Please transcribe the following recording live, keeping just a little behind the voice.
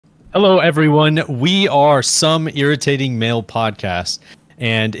Hello, everyone. We are Some Irritating Male Podcast.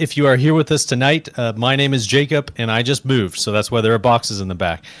 And if you are here with us tonight, my name is Jacob, and I just moved, so that's why there are boxes in the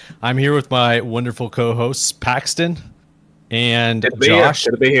back. I'm here with my wonderful co-hosts, Paxton and Josh.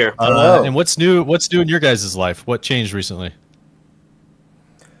 Good to be here. Hello. And what's new in your guys' life? What changed recently?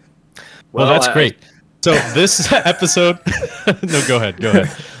 Well, that's great. So this episode... No, go ahead.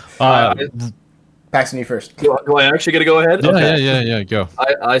 Paxton, you first. Do I actually get to go ahead? Yeah, go.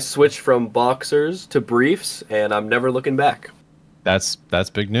 I switched from boxers to briefs, and I'm never looking back. That's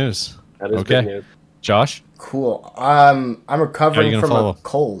big news. That is big news. Josh? Cool. I'm recovering from follow? a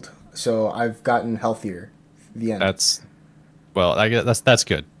cold, so I've gotten healthier. The end. I guess that's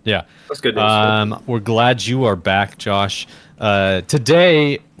good. Yeah. That's good news. We're glad you are back, Josh.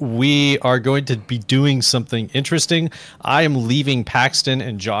 Today we are going to be doing something interesting. I am leaving Paxton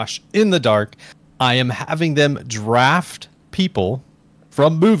and Josh in the dark. I am having them draft people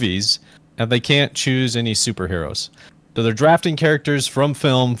from movies, and they can't choose any superheroes. So they're drafting characters from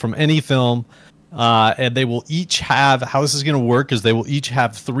film, from any film, and they will each have, how this is going to work is they will each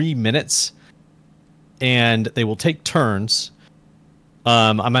have 3 minutes, and they will take turns.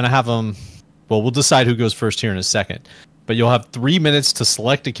 I'm going to have them, well, we'll decide who goes first here in a second, but you'll have 3 minutes to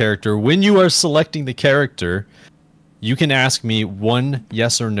select a character. When you are selecting the character, you can ask me one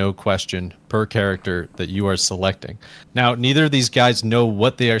yes or no question per character that you are selecting. Now, neither of these guys know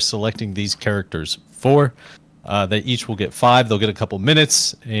what they are selecting these characters for. They each will get 5. They'll get a couple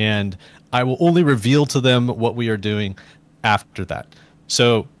minutes, and I will only reveal to them what we are doing after that.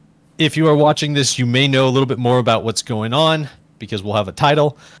 So if you are watching this, you may know a little bit more about what's going on because we'll have a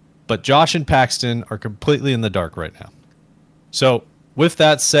title, but Josh and Paxton are completely in the dark right now. So with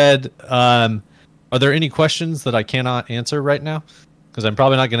that said, are there any questions that I cannot answer right now? Because I'm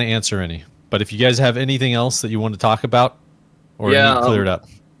probably not going to answer any. But if you guys have anything else that you want to talk about or need cleared up.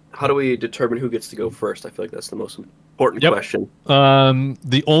 How do we determine who gets to go first? I feel like that's the most important question.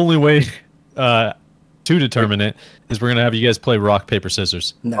 The only way to determine it is we're going to have you guys play rock, paper,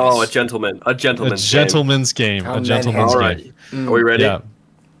 scissors. Nice. Oh, a gentleman's game. A gentleman's game. Are we ready? Yeah.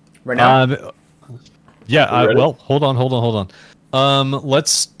 Right now? Well, hold on.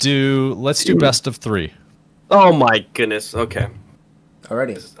 Let's do best of 3. Oh my goodness. Okay.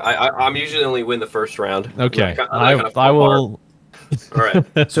 Alrighty. I'm usually only win the first round. Okay. I will. All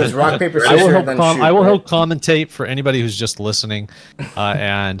right. So it's rock, paper, I scissors, will then help. shoot, I will right? help commentate for anybody who's just listening,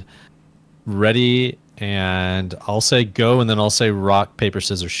 and ready. And I'll say go, and then I'll say rock, paper,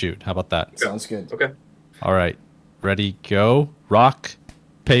 scissors, shoot. How about that? Sounds good. Okay. All right. Ready, go. Rock,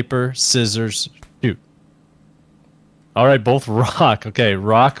 paper, scissors, shoot. All right, both rock. Okay,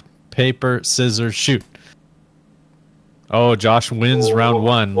 rock, paper, scissors, shoot. Oh, Josh wins round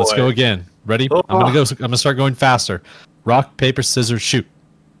 1. Let's go again. Ready? I'm gonna start going faster. Rock, paper, scissors, shoot.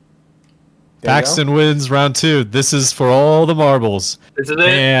 Paxton wins round 2. This is for all the marbles. This is it.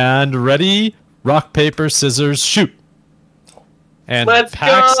 And ready? Rock, paper, scissors, shoot. And Let's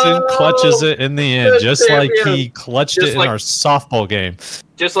Paxton go! clutches it in the end, Good just like champion. he clutched Just it in like- our softball game.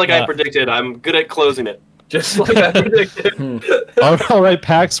 Just like I predicted, I'm good at closing it. Just like I predicted. All right,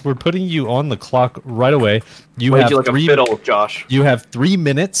 Pax, we're putting you on the clock right away. You Played have you like 3 a fiddle, Josh. You have 3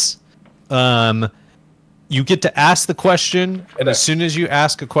 minutes. You get to ask the question, and as soon as you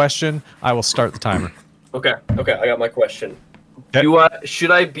ask a question, I will start the timer. Okay, I got my question. Okay.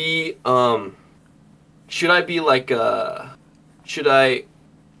 Should I be like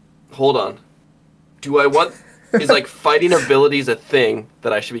hold on. Is like fighting abilities a thing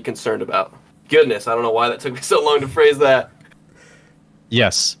that I should be concerned about? Goodness, I don't know why that took me so long to phrase that.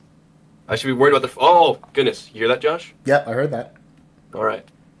 Yes. I should be worried about oh, goodness. You hear that, Josh? Yep, I heard that. All right.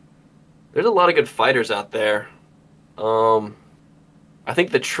 There's a lot of good fighters out there. I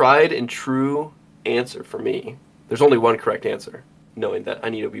think the tried and true answer for me, there's only one correct answer, knowing that I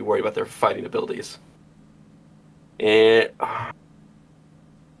need to be worried about their fighting abilities. And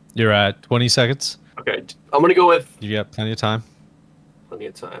You're at 20 seconds. okay, I'm going to go with You got plenty of time. plenty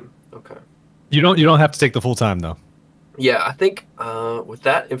of time. Okay. You don't have to take the full time, though. Yeah, I think with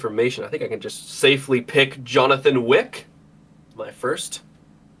that information, I think I can just safely pick Jonathan Wick, my first.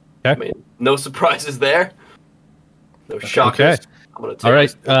 Okay. I mean, no surprises there. No shockers. Okay. I'm gonna take All right.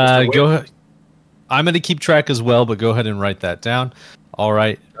 Mr. Wick. Go ahead. I'm going to keep track as well, but go ahead and write that down. All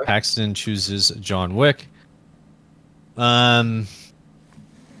right. Okay. Paxton chooses John Wick.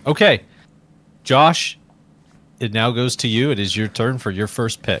 Okay. Josh, it now goes to you. It is your turn for your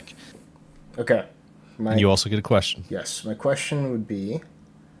first pick. Okay. And you also get a question. Yes, my question would be,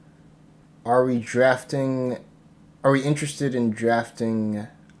 are we interested in drafting,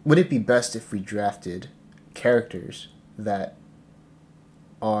 would it be best if we drafted characters that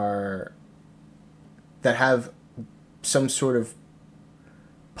are that have some sort of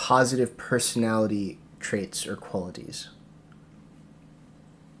positive personality traits or qualities?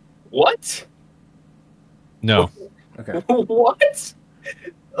 What? No. Okay. What?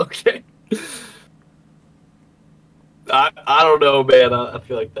 Okay. I don't know, man. I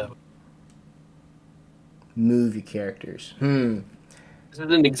feel like that. Movie characters. This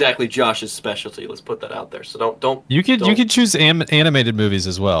isn't exactly Josh's specialty. Let's put that out there. So don't. You could choose animated movies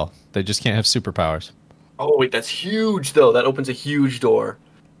as well. They just can't have superpowers. Oh wait, that's huge though. That opens a huge door.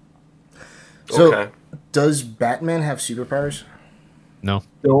 So, Okay. does Batman have superpowers? No.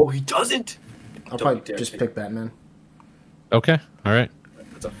 No, he doesn't. I'll Don't probably you dare just say- pick Batman. Okay. All right.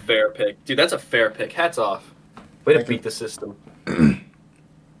 That's a fair pick, dude. That's a fair pick. Hats off. Way to Thank you. beat the system.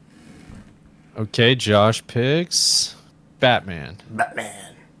 Okay. Josh picks Batman.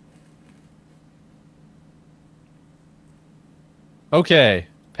 Batman. Okay.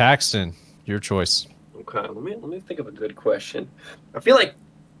 Paxton, your choice. Okay, let me think of a good question. I feel like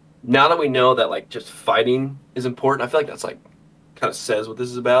now that we know that like just fighting is important, I feel like that's like kind of says what this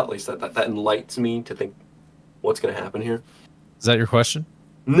is about. At least that enlightens me to think what's gonna happen here. Is that your question?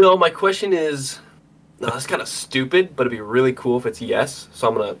 No, my question is, no, that's kind of stupid, but it'd be really cool if it's yes. So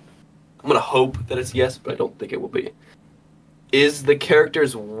I'm gonna hope that it's yes, but I don't think it will be. Is the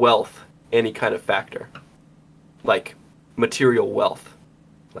character's wealth any kind of factor, like material wealth,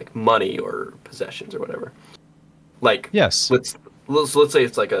 like money or possessions or whatever? Like Yes. let's say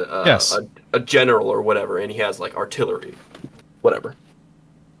it's like a general or whatever, and he has like artillery, whatever.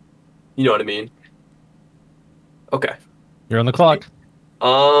 You know what I mean? Okay. You're on the clock.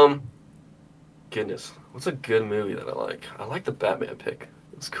 Goodness, what's a good movie that I like? I like the Batman pick.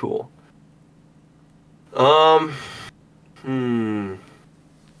 It's cool. Let me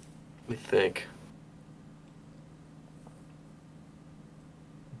think.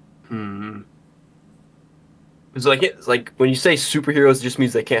 It's like when you say superheroes, it just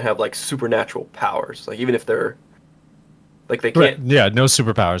means they can't have like supernatural powers. Like even if they're like they can't. Yeah, no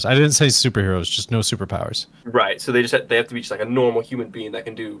superpowers. I didn't say superheroes, just no superpowers. Right. So they have to be just like a normal human being that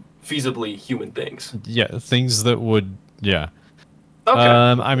can do feasibly human things. Yeah, things that would. Yeah. Okay.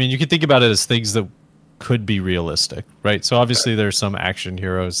 I mean, you could think about it as things that could be realistic, right? So obviously there's some action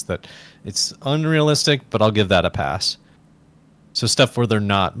heroes that it's unrealistic, but I'll give that a pass. So stuff where they're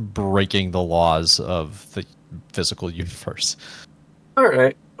not breaking the laws of the physical universe. All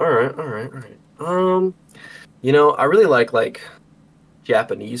right. You know, I really like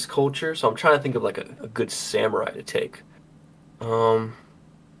Japanese culture, so I'm trying to think of like a good samurai to take. Who's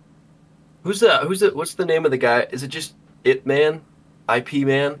that? What's the name of the guy? Is it just Ip Man? IP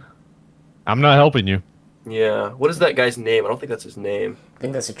Man? I'm not helping you. Yeah. What is that guy's name? I don't think that's his name. I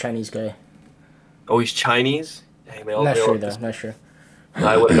think that's a Chinese guy. Oh, he's Chinese? Dang, Not sure though. Not sure.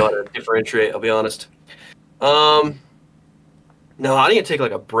 I wouldn't know how to differentiate, I'll be honest. No, I need to take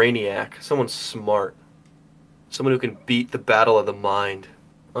like a brainiac, someone smart. Someone who can beat the battle of the mind.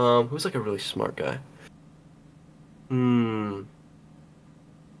 Who's like a really smart guy? You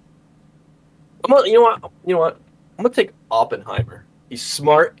know what? I'm gonna take Oppenheimer. He's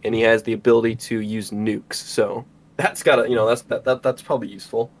smart and he has the ability to use nukes. So that's that's probably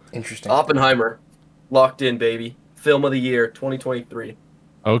useful. Interesting. Oppenheimer, locked in, baby. Film of the year, 2023.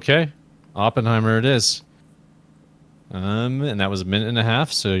 Okay. Oppenheimer it is. And that was a minute and a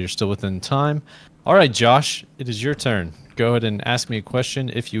half, so you're still within time. All right, Josh, it is your turn. Go ahead and ask me a question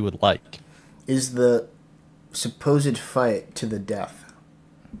if you would like. Is the supposed fight to the death?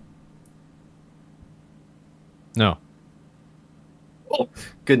 No. Oh,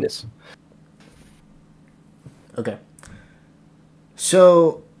 goodness. Okay.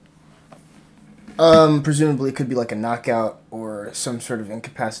 So, presumably it could be like a knockout or some sort of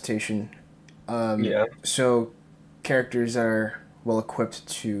incapacitation. Yeah. So, characters that are well equipped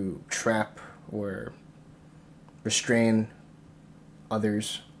to trap or restrain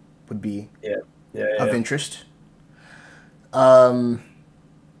others would be of interest. Let's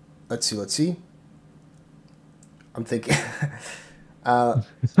see. I'm thinking. I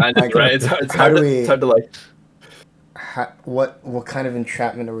know, right? It's hard to like. What kind of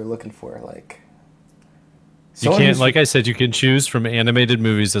entrapment are we looking for? Like, You can't, like I said, you can choose from animated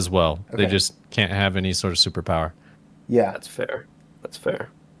movies as well. Okay. They just can't have any sort of superpower. Yeah, That's fair. That's fair.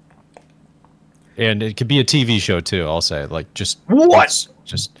 And it could be a TV show too, I'll say. Like just What?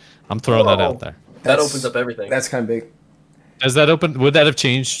 Just I'm throwing that out there. That opens up everything. That's kind of big. Does that open would that have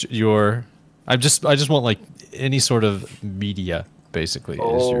changed your I just want like any sort of media basically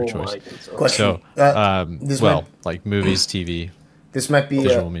is your choice. Question. So like movies, TV. This might be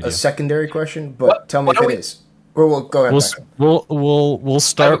Visual a media. secondary question, but tell me if it is. Or we'll go ahead. We'll Paxton. we'll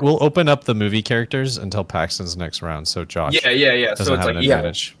start. We'll open up the movie characters until Paxton's next round. So Josh, Yeah. doesn't So it's have like an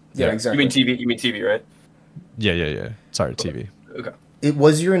advantage. Yeah, exactly. You mean TV, right? Yeah. Sorry, TV. Okay. It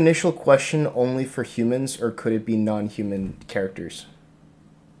was your initial question only for humans, or could it be non-human characters?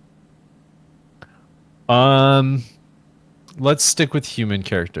 Let's stick with human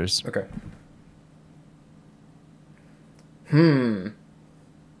characters. Okay. I'm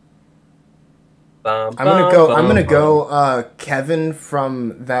gonna go. Kevin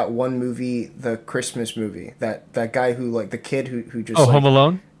from that one movie, the Christmas movie. That guy who like the kid who just. Oh, like, Home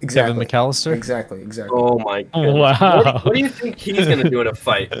Alone. Exactly. Kevin McAllister. Exactly. Oh my god. Wow. What do you think he's gonna do in a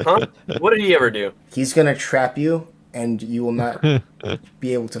fight? Huh? What did he ever do? He's gonna trap you, and you will not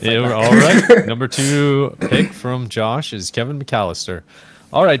be able to fight Yeah, back. all right. Number 2 pick from Josh is Kevin McAllister.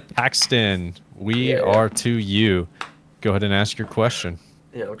 All right, Paxton, we are to you. Go ahead and ask your question.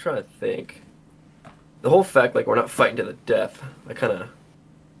 Yeah, I'm trying to think. The whole fact, like, we're not fighting to the death, I kind of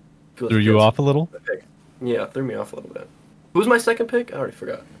threw you off a little. Yeah, threw me off a little bit. Who was my second pick? I already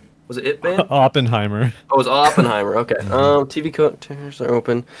forgot. Was it It Man? Oppenheimer. Oh, it was Oppenheimer. Okay. TV characters are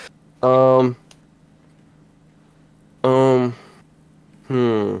open.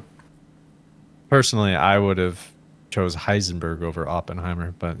 Personally, I would have chose Heisenberg over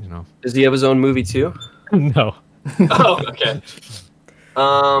Oppenheimer, but you know. Does he have his own movie too? No. Oh, okay.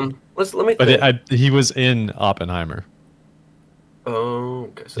 Let me. But he was in Oppenheimer. Oh,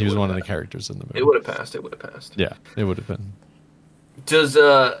 okay. So he was one of the characters in the movie. It would have passed. It would have passed. Yeah, it would have been. Does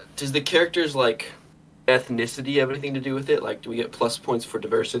the characters like ethnicity have anything to do with it? Like, do we get plus points for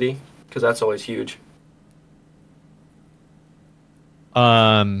diversity? Because that's always huge.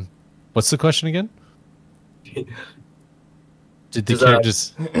 What's the question again? Did the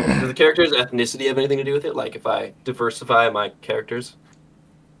does the character's ethnicity have anything to do with it? Like, if I diversify my characters?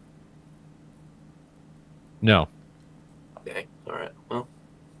 No. Okay. All right. Well,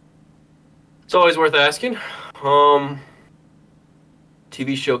 it's always worth asking.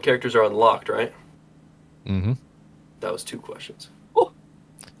 TV show characters are unlocked, right? Mm-hmm. That was 2 questions. Oh.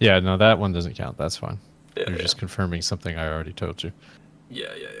 Yeah, no, that one doesn't count. That's fine. Yeah, You're just confirming something I already told you. Yeah.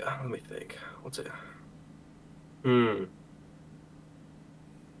 Let me think. What's it? Yeah,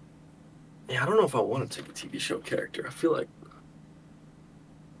 I don't know if I want to take a TV show character. I feel like.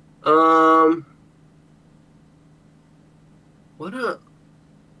 I'm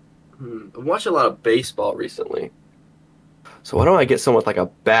watching a lot of baseball recently. So why don't I get someone with like a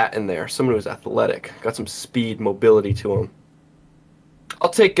bat in there? Someone who's athletic, got some speed, mobility to him. I'll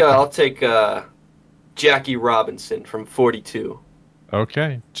take Jackie Robinson from 42.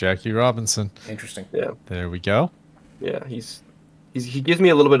 Okay, Jackie Robinson. Interesting. Yeah. There we go. Yeah, he gives me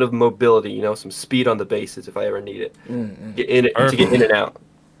a little bit of mobility, you know, some speed on the bases if I ever need it. Get in and out.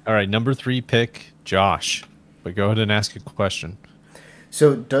 All right, number 3 pick, Josh. But go ahead and ask a question.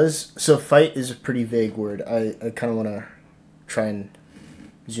 So fight is a pretty vague word. I kind of want to try and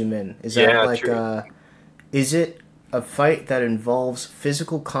zoom in. Is that like true. Is it a fight that involves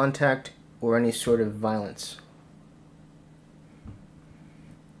physical contact or any sort of violence?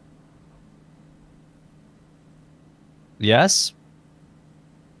 Yes.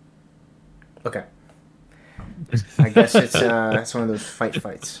 Okay. I guess it's one of those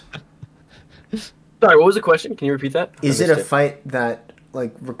fights. Sorry, what was the question? Can you repeat that? Is it a fight that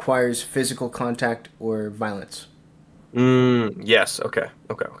like requires physical contact or violence? Yes. Okay.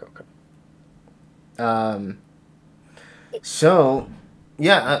 So,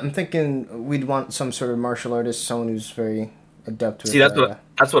 yeah, I'm thinking we'd want some sort of martial artist, someone who's very adept with. See,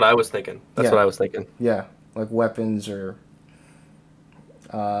 that's what I was thinking. That's what I was thinking. Yeah, like weapons or,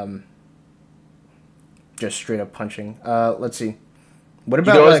 just straight up punching. Let's see. What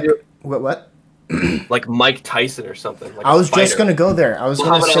about what? Like Mike Tyson or something. Like I was just gonna go there. I was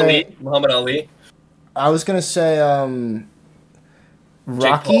gonna say Muhammad Ali. I was gonna say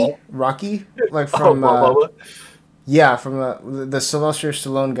Rocky, like from yeah, from the Sylvester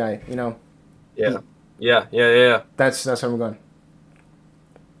Stallone guy. You know. Yeah. That's how I'm going.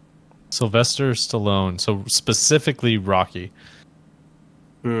 Sylvester Stallone. So specifically Rocky.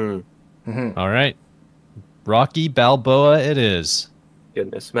 Mm-hmm. All right. Rocky Balboa it is.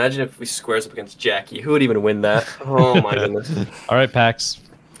 Goodness. Imagine if we squares up against Jackie. Who would even win that? Oh, my goodness. All right, Pax.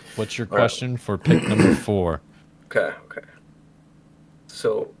 What's your question for pick number 4? Okay.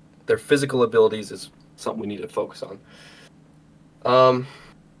 So, their physical abilities is something we need to focus on.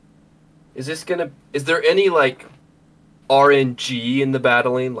 Is there any, like, RNG in the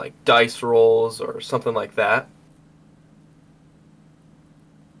battling? Like, dice rolls or something like that?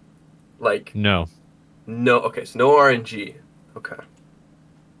 Like... No. Okay, so no RNG. Okay.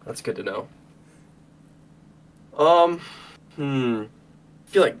 That's good to know. I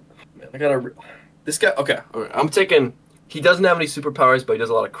feel like man, I gotta. This guy. Okay, all right. I'm taking. He doesn't have any superpowers, but he does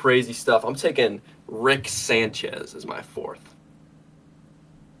a lot of crazy stuff. I'm taking Rick Sanchez as my fourth.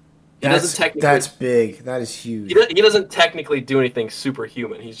 That's big. That is huge. He doesn't technically do anything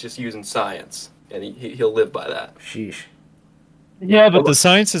superhuman. He's just using science, and he'll live by that. Sheesh. Yeah, but the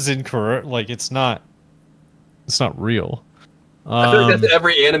science is incorrect. Like it's not real. I feel like that's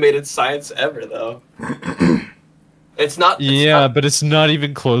every animated science ever, though. It's not. But it's not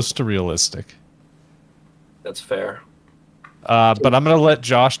even close to realistic. That's fair. But I'm gonna let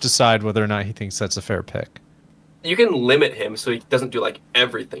Josh decide whether or not he thinks that's a fair pick. You can limit him so he doesn't do like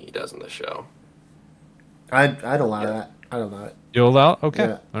everything he does in the show. I'd allow that. I'd allow it. You'll allow? Okay.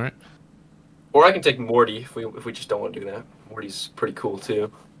 Yeah. All right. Or I can take Morty if we just don't want to do that. Morty's pretty cool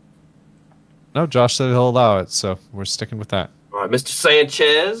too. No, Josh said he'll allow it, so we're sticking with that. All right, Mr.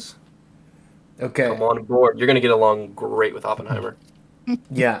 Sanchez. Okay. Come on board. You're gonna get along great with Oppenheimer.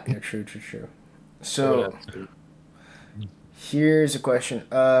 Yeah. True. So, here's a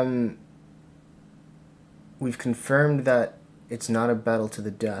question. We've confirmed that it's not a battle to the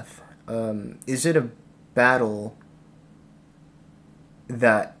death. Is it a battle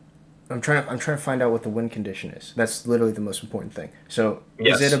that I'm trying to find out what the win condition is. That's literally the most important thing. So,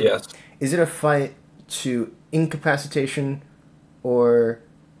 yes. Is it a fight to incapacitation or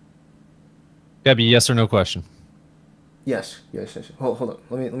Gotta be yes or no question. Yes. Hold up.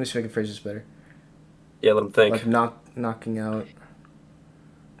 Let me see if I can phrase this better. Yeah, let him think. Like knocking out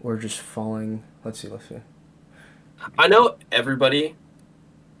or just falling. Let's see. I know everybody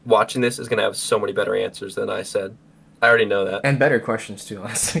watching this is going to have so many better answers than I said. I already know that. And better questions, too,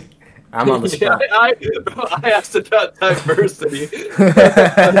 honestly. I'm on the spot. I asked about diversity.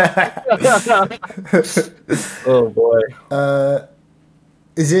 Oh, boy.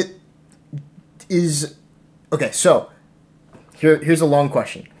 Okay, so here's a long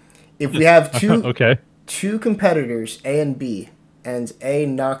question. If we have two competitors, A and B, and A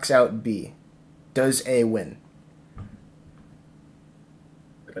knocks out B, does A win?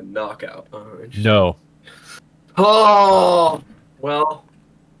 Like a knockout. No. Oh, well,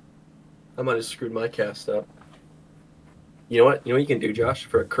 I might have screwed my cast up. You know what? You know what you can do, Josh,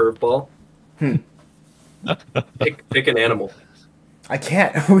 for a curveball? Pick an animal. I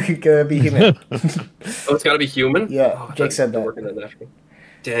can't. We gotta be human. Oh, it's gotta be human? Yeah, Jake said that.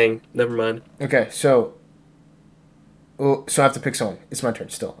 Dang, never mind. Okay, so I have to pick someone. It's my turn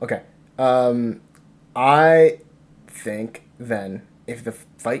still. Okay. I think then if the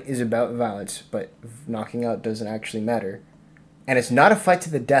fight is about violence, but knocking out doesn't actually matter, and it's not a fight to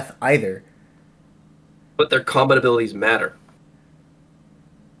the death either. But their combat abilities matter.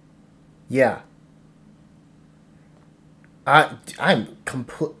 Yeah. I'm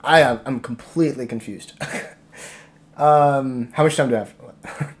completely confused. How much time do I have?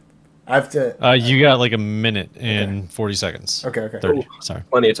 I have to. You got like a minute and 40 seconds. Okay. 30. Ooh, sorry.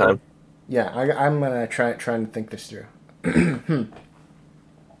 Plenty of time. Yeah, I'm gonna try and think this through.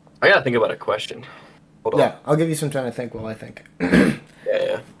 I gotta think about a question. Hold on. Yeah, I'll give you some time to think while I think.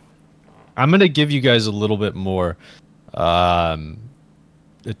 Yeah. I'm gonna give you guys a little bit more, a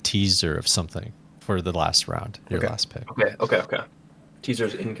teaser of something for the last round, your last pick. Okay.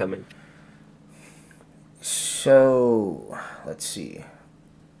 Teaser's incoming. So, let's see.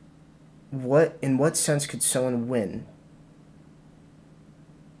 In what sense could someone win?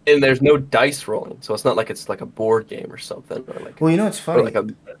 And there's no dice rolling, so it's not like it's like a board game or something. Or like, well, you know what's funny?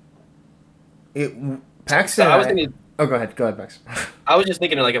 Paxton. Oh, go ahead, Paxton. I was just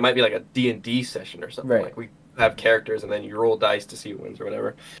thinking like it might be like a D&D session or something. Right. Like we have characters and then you roll dice to see who wins or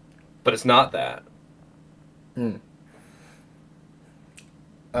whatever. But it's not that.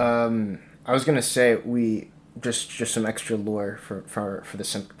 I was gonna say we just some extra lore for the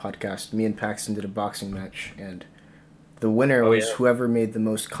Simp podcast. Me and Paxton did a boxing match, and the winner was whoever made the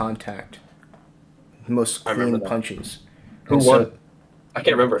most contact, most clean punches. Who won? I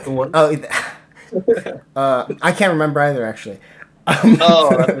can't remember. Who won? Oh, I can't remember either, actually.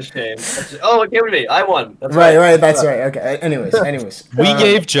 Oh, that's a shame. Oh, it came to me. I won. That's right. That's right. Okay. Anyways. We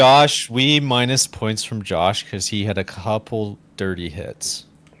gave Josh. We minus points from Josh because he had a couple dirty hits.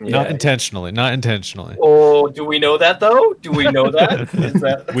 Yeah. Not intentionally. Oh, do we know that though? Do we know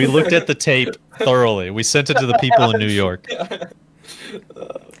that? We looked at the tape thoroughly. We sent it to the people in New York.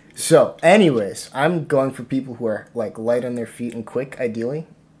 So, anyways, I'm going for people who are like light on their feet and quick, ideally.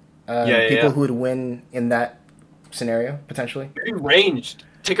 People who would win in that scenario potentially. Maybe ranged.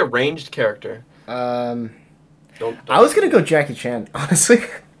 Take a ranged character. Don't. I was gonna go Jackie Chan, honestly.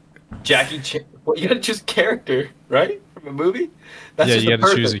 Jackie Chan. Well, you gotta choose character, right? From a movie. You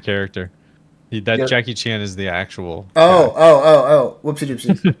gotta choose a character. That Jackie Chan is the actual. Whoopsie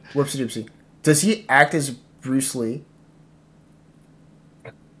doopsie. Whoopsie doopsie. Does he act as Bruce Lee?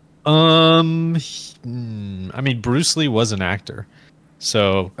 I mean, Bruce Lee was an actor,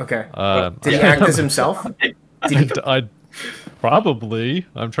 so okay. Did he act as himself? I probably.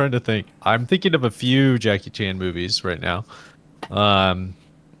 I'm trying to think. I'm thinking of a few Jackie Chan movies right now,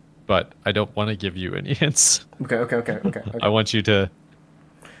 but I don't want to give you any hints. Okay. I want you to.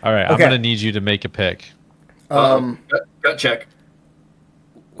 All right, I'm gonna need you to make a pick. Gut check.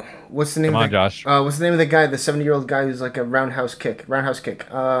 What's the name? Come on, Josh. What's the name of the guy? The 70-year-old guy who's like a roundhouse kick.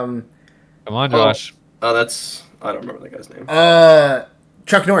 Come on, Josh. I don't remember that guy's name.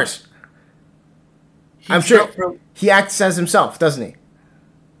 Chuck Norris. I'm sure he acts as himself, doesn't he?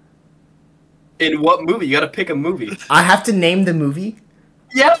 In what movie? You got to pick a movie. I have to name the movie.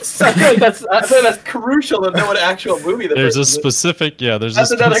 Yes, I feel like that's crucial to know what actual movie. There's a specific movie.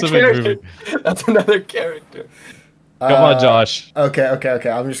 That's another character. Come on, Josh. Okay.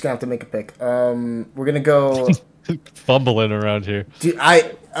 I'm just gonna have to make a pick. We're gonna go. Fumbling around here.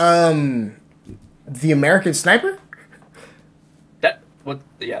 The American Sniper. Yeah,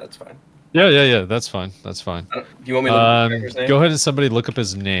 that's fine. Yeah. That's fine. Do you want me to look up his name? Go ahead and somebody look up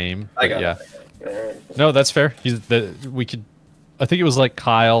his name. I got it. No, that's fair. We could. I think it was like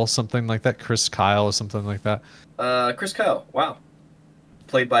Kyle, something like that. Chris Kyle or something like that. Chris Kyle. Wow.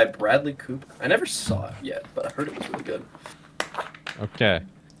 Played by Bradley Cooper. I never saw it yet, but I heard it was really good. Okay.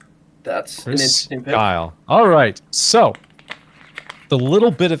 That's Chris an interesting pick. Kyle. All right. So, the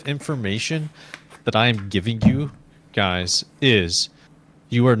little bit of information that I am giving you guys is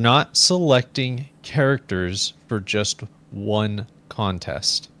you are not selecting characters for just one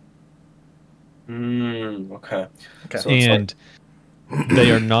contest. Okay. So and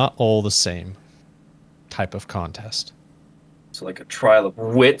they are not all the same type of contest. So like a trial of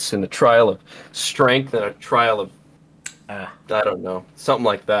wits and a trial of strength and a trial of I don't know, something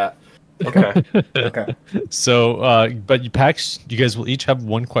like that. Okay. Okay. So, but you guys will each have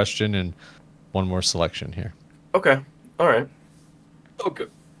one question and one more selection here. Okay. All right. Okay.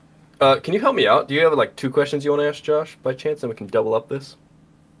 Can you help me out? Do you have like 2 questions you want to ask Josh by chance, and we can double up this?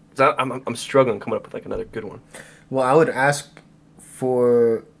 'Cause I'm struggling coming up with like another good one. Well, I would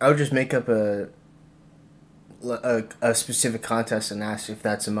just make up a specific contest and ask if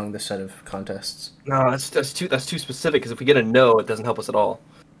that's among the set of contests. No, that's too specific, because if we get a no, it doesn't help us at all.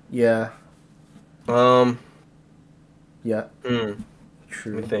 Yeah. Yeah.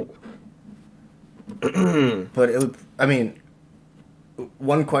 True. Let me think. But it would. I mean,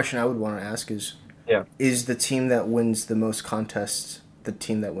 one question I would want to ask is: is the team that wins the most contests the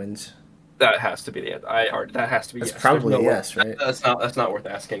team that wins? That has to be the that has to be. That's yes. probably a yes, right? That's not worth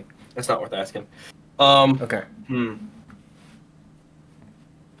asking. That's not worth asking. Okay.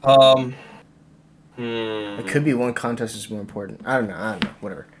 It could be one contest is more important. I don't know.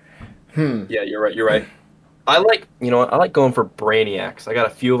 Whatever. Yeah, you're right. I like going for brainiacs. I got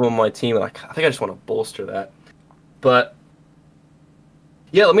a few of them on my team. I think I just want to bolster that. But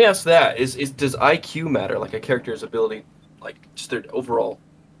yeah, let me ask that: does IQ matter? Like a character's ability, like just their overall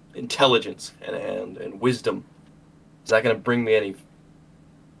intelligence and wisdom? Is that going to bring me any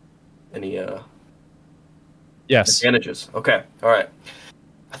Yes. advantages? Okay, all right.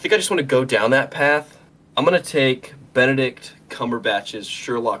 I think I just want to go down that path. I'm going to take Benedict Cumberbatch's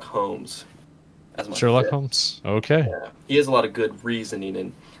Sherlock Holmes as my Sherlock fit. Holmes. Okay. Yeah. He has a lot of good reasoning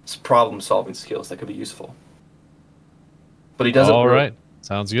and problem-solving skills that could be useful. But he doesn't. All right.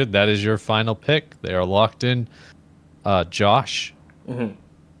 Sounds good. That is your final pick. They are locked in. Josh. Mm-hmm.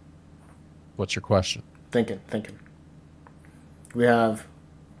 What's your question? Thinking. We have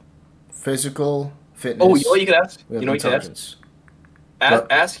physical fitness. Oh, you know what you could ask? We have You know what you could ask? intelligence.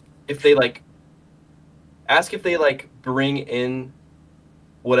 Ask if they like. Ask if they like bring in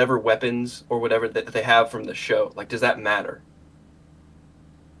whatever weapons or whatever that they have from the show. Like, does that matter?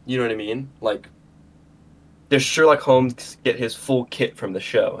 You know what I mean? Like, does Sherlock Holmes get his full kit from the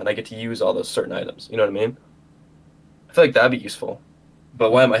show, and I get to use all those certain items? You know what I mean? I feel like that'd be useful.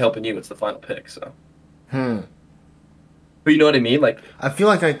 But why am I helping you? It's the final pick, so. But you know what I mean? Like, I feel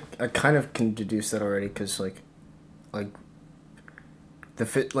like I kind of can deduce that already, because like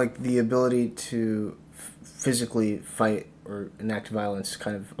the ability to physically fight or enact violence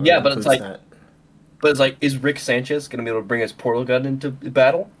kind of but it's like that. But it's like, is Rick Sanchez going to be able to bring his portal gun into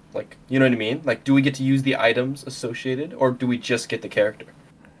battle? Like, you know what I mean? Like, do we get to use the items associated, or do we just get the character?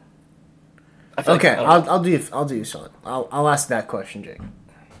 Okay, I'll do you solid. I'll ask that question, Jake.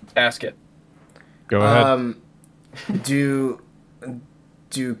 Ask it. Go ahead. Do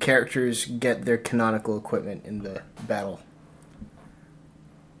characters get their canonical equipment in the battle?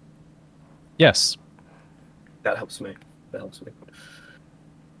 Yes. That helps me.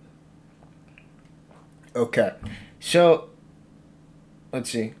 Okay. So,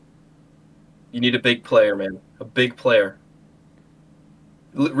 let's see. You need a big player, man. A big player.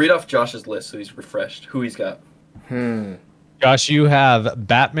 Read off Josh's list so he's refreshed. Who he's got. Josh, you have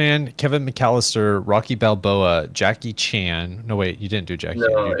Batman, Kevin McAllister, Rocky Balboa, Jackie Chan. No, wait, you didn't do Jackie.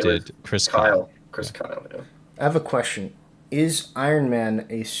 No, you did Chris Kyle. Chris Kyle, yeah. I have a question. Is Iron Man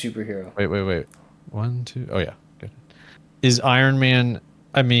a superhero? Wait. 1, 2. Oh, yeah. Good. Is Iron Man,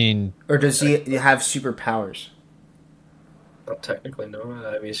 or does he have superpowers? Not technically, no.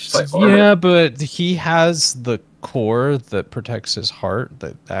 I mean, it's just like armor. Yeah, but he has the core that protects his heart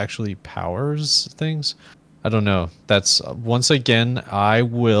that actually powers things. I don't know. That's once again, I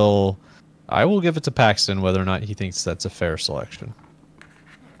will give it to Paxton whether or not he thinks that's a fair selection.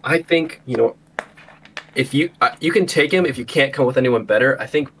 I think, if you can take him if you can't come up with anyone better. I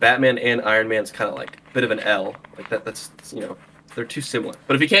think Batman and Iron Man's kind of like a bit of an L. Like that's they're too similar.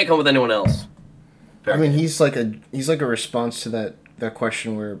 But if you can't come up with anyone else, I mean, he's like a response to that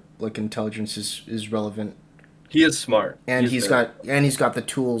question where like intelligence is relevant. He is smart, and he's got the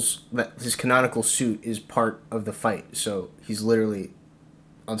tools. That his canonical suit is part of the fight, so he's literally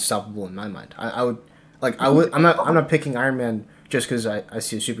unstoppable in my mind. I'm not picking Iron Man just because I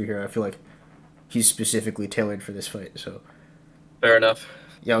see a superhero. I feel like he's specifically tailored for this fight. So fair enough.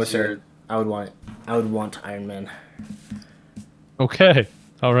 Yeah, I would want Iron Man. Okay.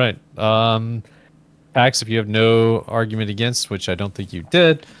 All right. Pax, if you have no argument against, which I don't think you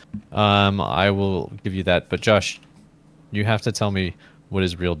did, I will give you that. But Josh, you have to tell me what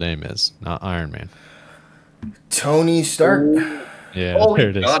his real name is, not Iron Man. Tony Stark. Yeah, there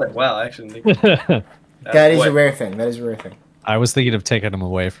it is. Got it. Wow, I actually think that is a rare thing. I was thinking of taking him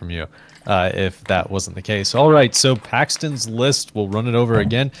away from you, if that wasn't the case. All right, so Paxton's list, we'll run it over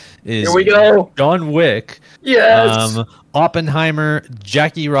again, is here we go. John Wick, yes, Oppenheimer,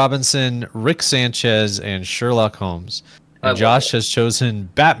 Jackie Robinson, Rick Sanchez, and Sherlock Holmes. And Josh has chosen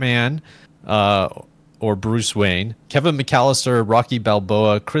Batman, or Bruce Wayne, Kevin McAllister, Rocky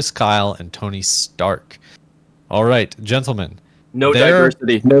Balboa, Chris Kyle, and Tony Stark. All right, gentlemen. No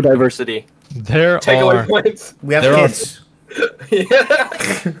diversity. No diversity. There Takeaway points. We have kids. Yeah.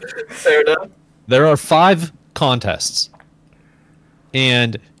 Fair enough. There are 5 contests,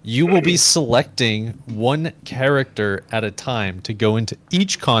 and you will be selecting one character at a time to go into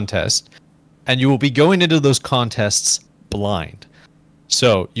each contest, and you will be going into those contests blind.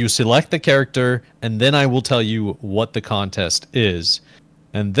 So you select the character, and then I will tell you what the contest is,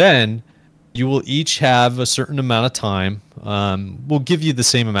 and then you will each have a certain amount of time. We'll give you the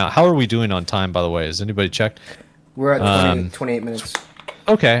same amount. How are we doing on time, by the way? Has anybody checked? We're at 28 minutes.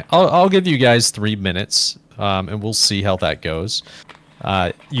 Okay, I'll give you guys 3 minutes, and we'll see how that goes.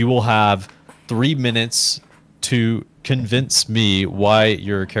 You will have 3 minutes to convince me why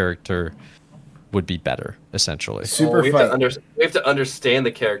your character would be better, essentially. Super we fight. have to understand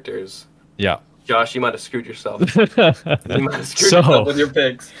the characters. Yeah. Josh, you might have screwed yourself. You might have screwed yourself with your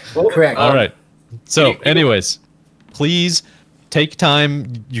picks. Correct. All right. So, anyways, please take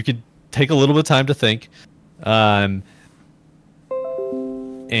time. You could take a little bit of time to think. And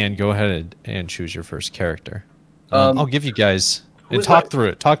go ahead and choose your first character. I'll give you guys and talk through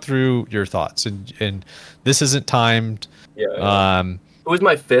it. Talk through your thoughts. And this isn't timed. Yeah. Who was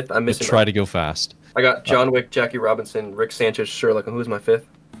my 5th? I'm missing. Try to go fast. I got John Wick, Jackie Robinson, Rick Sanchez, Sherlock. And who's my 5th?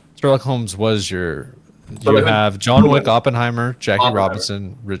 Sherlock Holmes was your. You have John Wick, Oppenheimer, Jackie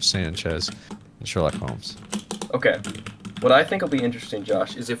Robinson, Rick Sanchez, and Sherlock Holmes. Okay. What I think will be interesting,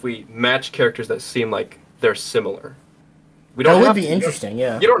 Josh, is if we match characters that seem like they're similar. That would be interesting,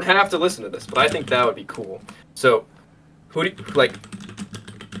 yeah. You don't have to listen to this, but I think that would be cool. So, who do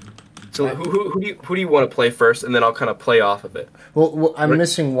you want to play first, and then I'll kind of play off of it. Well, I'm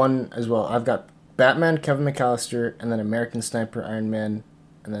missing one as well. I've got Batman, Kevin McAllister, and then American Sniper, Iron Man,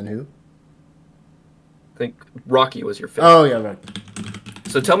 and then who? I think Rocky was your 5th. Oh yeah, right.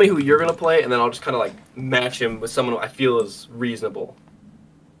 So tell me who you're gonna play, and then I'll just kind of like match him with someone who I feel is reasonable.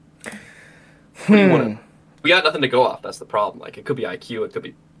 What do you want to? We got nothing to go off. That's the problem. Like, it could be IQ, it could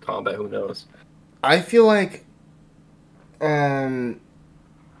be combat. Who knows? I feel like,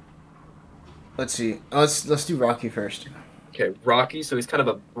 let's see. Let's do Rocky first. Okay, Rocky. So he's kind of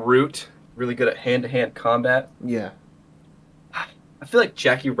a brute, really good at hand-to-hand combat. Yeah. I feel like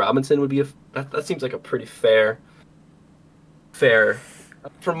Jackie Robinson would be that seems like a pretty fair.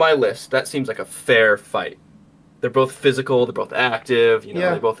 For my list, that seems like a fair fight. They're both physical. They're both active. You know,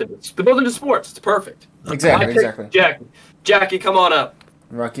 they're both into sports. It's perfect. Exactly. Jackie, come on up.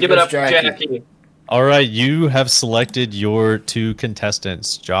 Rocky Give it up, Jackie. All right, you have selected your two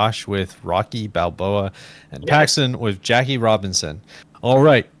contestants, Josh with Rocky Balboa and Paxton with Jackie Robinson. All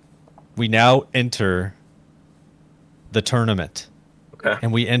right, we now enter the tournament. Okay.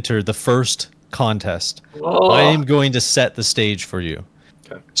 And we enter the first contest. Oh. I am going to set the stage for you.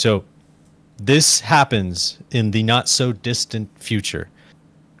 Okay. So this happens in the not so distant future.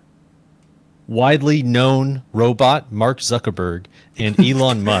 Widely known robot Mark Zuckerberg and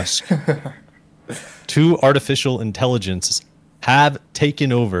Elon Musk, two artificial intelligences, have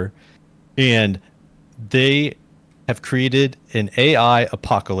taken over, and they have created an AI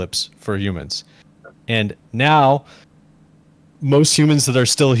apocalypse for humans. And now most humans that are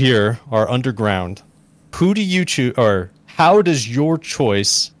still here are underground. Who do you choose, or how does your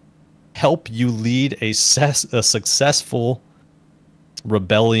choice help you lead a successful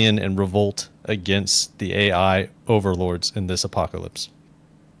rebellion and revolt against the AI overlords in this apocalypse?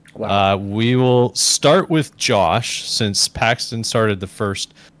 Wow. We will start with Josh, since Paxton started the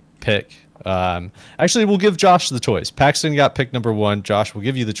first pick. Actually, we'll give Josh the choice. Paxton got pick number 1. Josh, we'll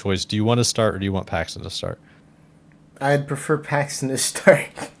give you the choice. Do you want to start, or do you want Paxton to start? I'd prefer Paxton to start.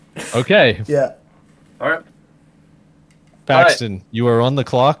 Okay. Yeah. All right. Paxton, you are on the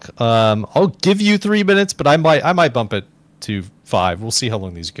clock. I'll give you 3 minutes, but I might bump it to 5. We'll see how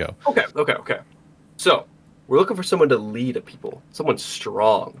long these go. Okay. So, we're looking for someone to lead a people. Someone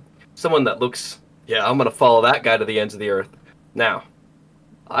strong. Someone that looks, I'm going to follow that guy to the ends of the earth. Now,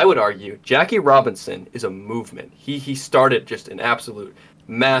 I would argue Jackie Robinson is a movement. He started just an absolute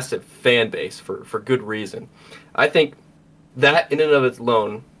massive fan base for good reason. I think that in and of its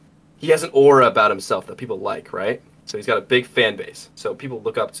own, he has an aura about himself that people like, right? So he's got a big fan base. So people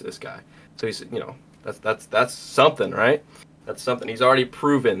look up to this guy. So he's, that's something, right? That's something. He's already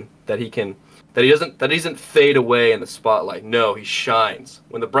proven that he doesn't fade away in the spotlight. No, he shines.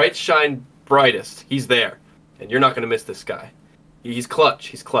 When the brights shine brightest, he's there. And you're not going to miss this guy. He's clutch.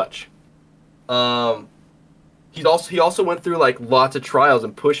 He also went through like lots of trials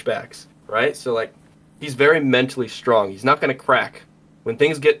and pushbacks, right? So like he's very mentally strong. He's not going to crack. When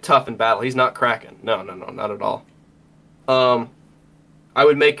things get tough in battle, he's not cracking. No, not at all. I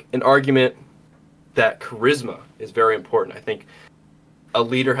would make an argument that charisma is very important. I think a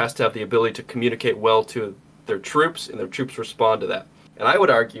leader has to have the ability to communicate well to their troops, and their troops respond to that. And I would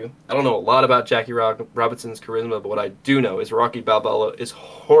argue, I don't know a lot about Jackie Robinson's charisma, but what I do know is Rocky Balboa is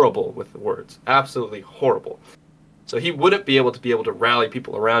horrible with words. Absolutely horrible. So he wouldn't be able to rally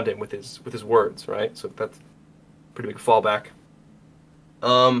people around him with his words, right? So that's a pretty big fallback.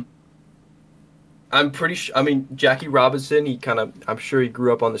 I'm pretty sure. I mean, Jackie Robinson. I'm sure he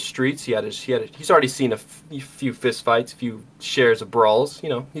grew up on the streets. He's already seen a few fist fights, a few shares of brawls.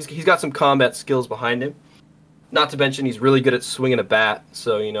 He's got some combat skills behind him. Not to mention, he's really good at swinging a bat.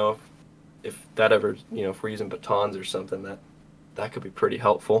 So if that ever, if we're using batons or something, that could be pretty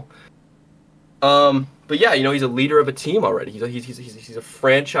helpful. But yeah, he's a leader of a team already. He's a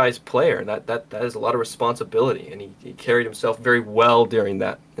franchise player, and that is a lot of responsibility, and he carried himself very well during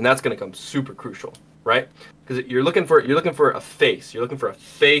that, and that's going to come super crucial, right? Because you're looking for a face. You're looking for a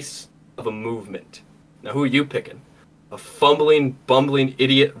face of a movement. Now, who are you picking? A fumbling, bumbling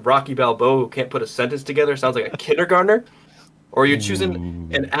idiot Rocky Balboa who can't put a sentence together? Sounds like a kindergartner. Or are you choosing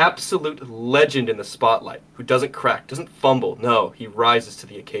an absolute legend in the spotlight who doesn't crack, doesn't fumble? No, he rises to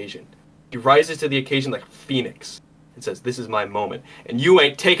the occasion. He rises to the occasion like a phoenix and says, "This is my moment, and you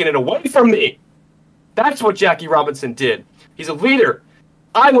ain't taking it away from me." That's what Jackie Robinson did. He's a leader.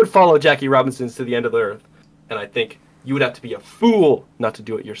 I would follow Jackie Robinson to the end of the earth, and I think you would have to be a fool not to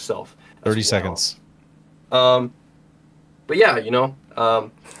do it yourself. 30 seconds. But yeah,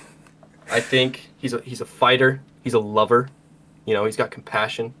 I think he's a fighter. He's a lover. He's got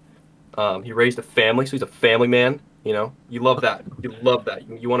compassion. He raised a family, so he's a family man. You love that. You love that.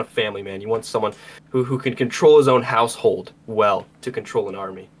 You want a family man. You want someone who can control his own household well to control an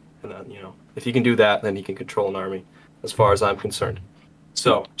army. And then, if he can do that, then he can control an army, as far as I'm concerned.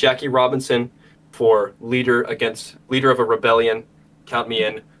 So, Jackie Robinson for leader of a rebellion. Count me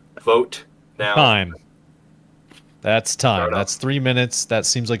in. Vote now. Time. That's time. That's 3 minutes. That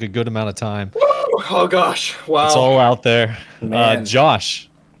seems like a good amount of time. Woo! Oh, gosh. Wow. It's all out there. Josh.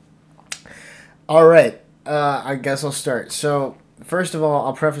 All right. I guess I'll start. So, first of all,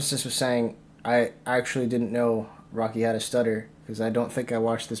 I'll preface this with saying I actually didn't know Rocky had a stutter because I don't think I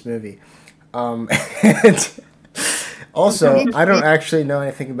watched this movie. And also, I don't actually know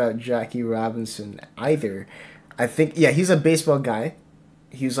anything about Jackie Robinson either. I think, he's a baseball guy.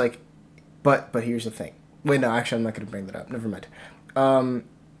 He was like, but here's the thing. Wait, no, actually, I'm not going to bring that up. Never mind.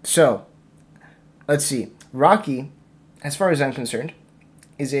 So, let's see. Rocky, as far as I'm concerned,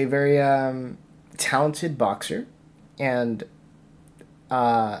 is a very talented boxer, and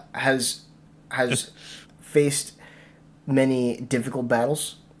has faced many difficult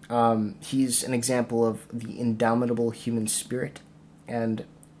battles. He's an example of the indomitable human spirit, and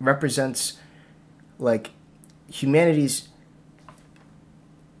represents like humanity's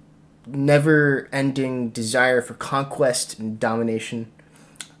never-ending desire for conquest and domination.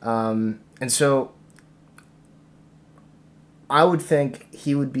 And so I would think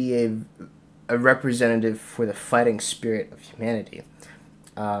he would be a representative for the fighting spirit of humanity.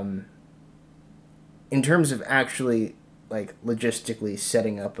 In terms of actually, like, logistically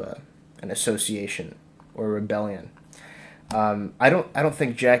setting up an association or a rebellion, I don't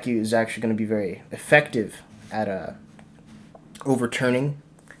think Jackie is actually going to be very effective at overturning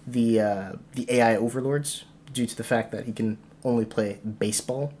the AI overlords, due to the fact that he can only play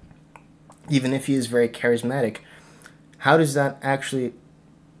baseball. Even if he is very charismatic, how does that actually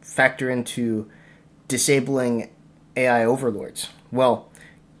factor into disabling AI overlords? Well,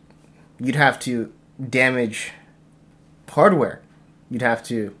 you'd have to damage hardware. You'd have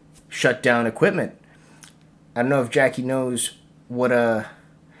to shut down equipment. I don't know if Jackie knows what a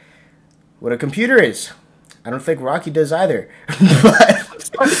computer is. I don't think Rocky does either.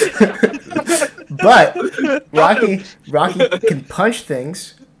 but Rocky can punch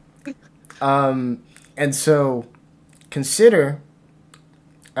things. And so consider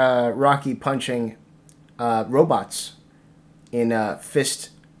Rocky punching robots in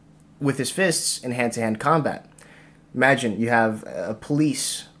with his fists in hand-to-hand combat. Imagine you have a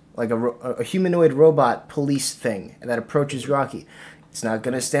police, like a humanoid robot police thing that approaches Rocky. It's not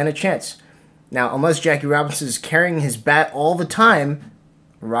going to stand a chance. Now, unless Jackie Robinson is carrying his bat all the time,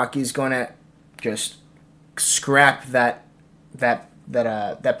 Rocky's going to just scrap that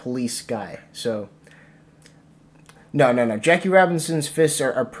police guy. So no. Jackie Robinson's fists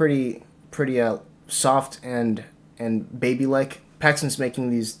are pretty soft and baby-like. Paxton's making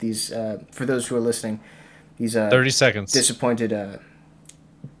these for those who are listening, these 30 seconds disappointed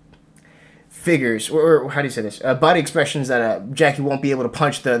figures, or how do you say this? Body expressions that Jackie won't be able to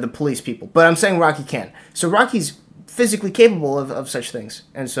punch the police people. But I'm saying Rocky can. So Rocky's physically capable of such things.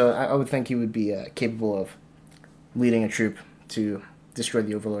 And so I would think he would be capable of leading a troop to destroy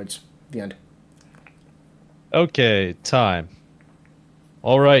the overlords. The end. Okay, time.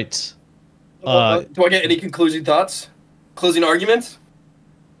 All right. Do I get any concluding thoughts? Closing arguments?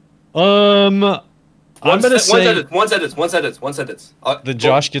 I'm going to say... One sentence. Then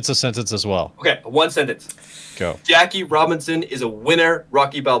Josh gets a sentence as well. Okay, one sentence. Go. Jackie Robinson is a winner.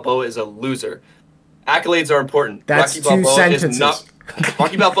 Rocky Balboa is a loser. Accolades are important. That's Rocky two Balboa sentences.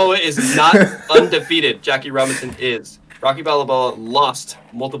 Rocky Balboa is not undefeated. Jackie Robinson is. Rocky Balboa lost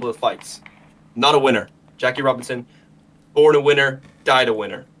multiple fights. Not a winner. Jackie Robinson, born a winner, died a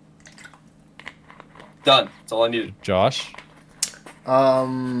winner. Done. That's all I needed. Josh?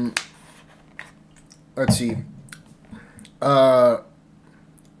 Let's see. I'm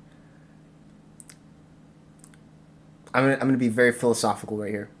gonna be very philosophical right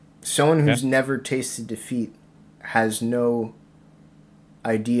here. Someone who's never tasted defeat has no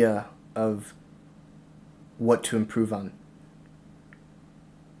idea of what to improve on.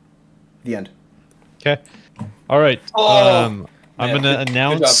 The end. Okay. All right. I'm going to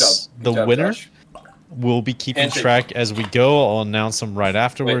announce Good job, winner. Josh. We'll be keeping Handshake. track as we go. I'll announce them right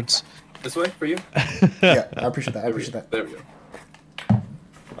afterwards. Wait, this way for you? Yeah, I appreciate that. There we go.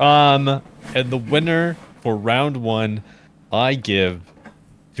 And the winner for round 1, I give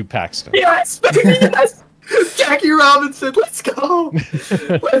to Paxton. Yes! Yes! Jackie Robinson, let's go!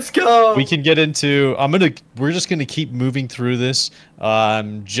 Let's go! We can get into... We're just gonna keep moving through this.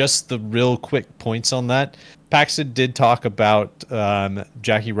 Just the real quick points on that. Paxton did talk about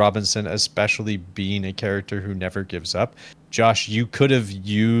Jackie Robinson especially being a character who never gives up. Josh, you could have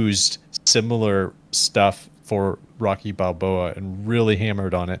used similar stuff for Rocky Balboa and really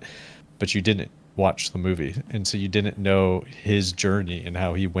hammered on it, but you didn't watch the movie, and so you didn't know his journey and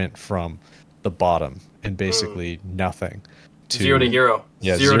how he went from the bottom and basically nothing to Zero to hero.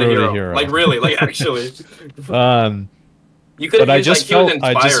 Yeah, zero to hero. Like really, like actually. You could. But I just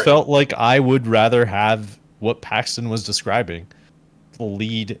felt like I would rather have what Paxton was describing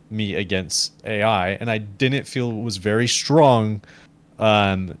lead me against AI, and I didn't feel it was very strong,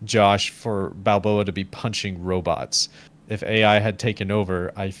 Josh, for Balboa to be punching robots. If AI had taken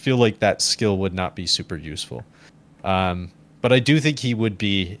over, I feel like that skill would not be super useful. But I do think he would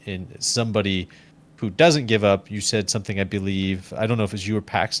be in somebody who doesn't give up. You said something, I believe, I don't know if it was you or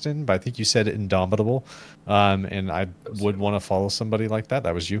Paxton, but I think you said indomitable. And I would want to follow somebody like that.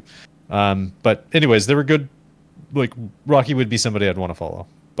 That was you. But anyways, they were good. Like, Rocky would be somebody I'd want to follow.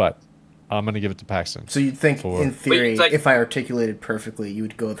 But I'm gonna give it to Paxton. So you'd think, in theory, like, if I articulated perfectly, you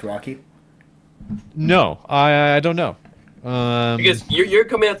would go with Rocky? No, I don't know. Because you're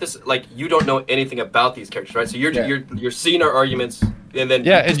coming at this like you don't know anything about these characters, right? So you're seeing our arguments, and then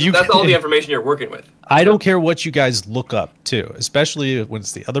that's all the information you're working with. I don't care what you guys look up too, especially when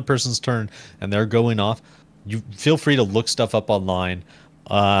it's the other person's turn and they're going off. You feel free to look stuff up online.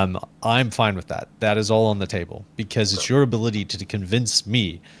 I'm fine with that. That is all on the table because it's your ability to convince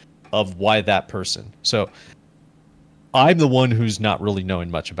me of why that person. So I'm the one who's not really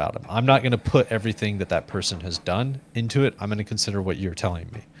knowing much about him. I'm not going to put everything that person has done into it. I'm going to consider what you're telling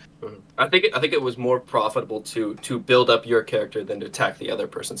me. I think it was more profitable to build up your character than to attack the other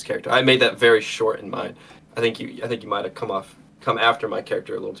person's character. I made that very short in mind. I think you might have come after my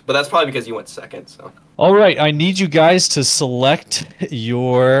character a little bit, but that's probably because you went second. So. All right, I need you guys to select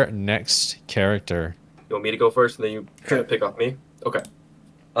your next character. You want me to go first, and then you try to pick off me? Okay.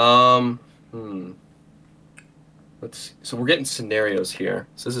 Let's see. So we're getting scenarios here.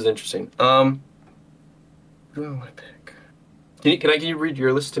 So this is interesting. Who do I want to pick? Can you read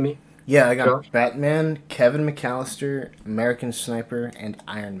your list to me? Yeah, I got Josh? Batman, Kevin McAllister, American Sniper, and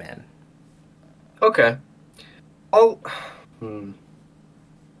Iron Man. Okay. I'll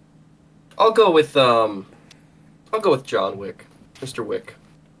go with John Wick, Mr. Wick.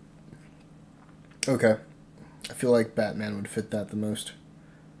 Okay. I feel like Batman would fit that the most.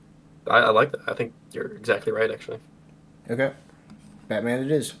 I like that. I think you're exactly right, actually. Okay. Batman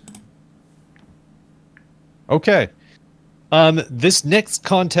it is. Okay. This next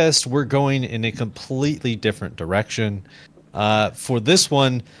contest, we're going in a completely different direction. For this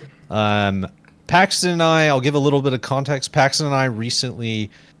one, Paxton and I'll give a little bit of context. Paxton and I recently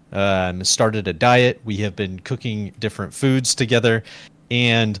started a diet. We have been cooking different foods together.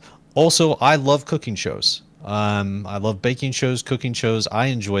 And also, I love cooking shows. I love baking shows, cooking shows. I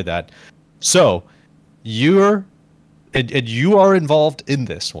enjoy that. So, you are involved in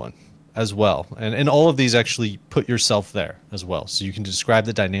this one as well. And all of these actually put yourself there as well. So you can describe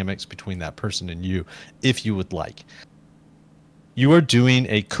the dynamics between that person and you if you would like. You are doing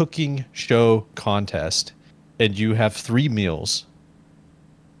a cooking show contest and you have 3 meals.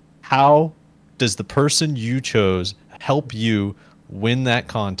 How does the person you chose help you win that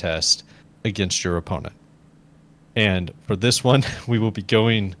contest against your opponent? And for this one, we will be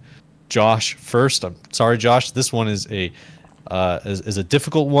going Josh first. I'm sorry, Josh. This one is a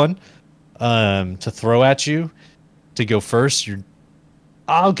difficult one to throw at you. To go first,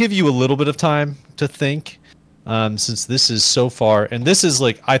 I'll give you a little bit of time to think, since this is so far. And this is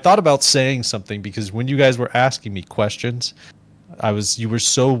like I thought about saying something because when you guys were asking me questions, you were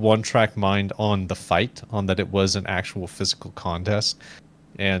so one-track mind on the fight, on that it was an actual physical contest,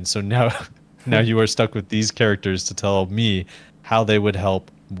 and so now you are stuck with these characters to tell me how they would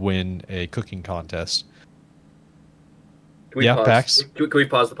help win a cooking contest. Pax? Can we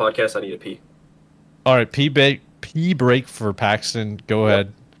pause the podcast? I need a pee. All right, pee break for Paxton. Go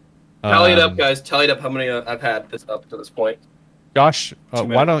ahead. Tally it up, guys. Tally it up how many I've had up to this point. Josh,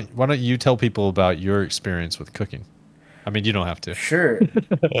 why don't you tell people about your experience with cooking? I mean, you don't have to. Sure.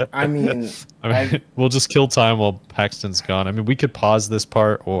 I mean, we'll just kill time while Paxton's gone. I mean, we could pause this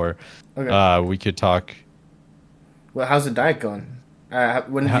part, or we could talk. Well, how's the diet going?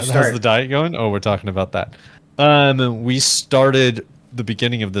 When did you start? How's the diet going? Oh, we're talking about that. We started the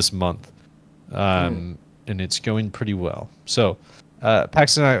beginning of this month, and it's going pretty well. So,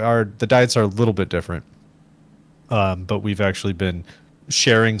 Paxton and I the diets are a little bit different, but we've actually been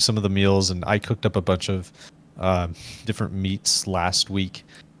sharing some of the meals, and I cooked up a bunch of different meats last week,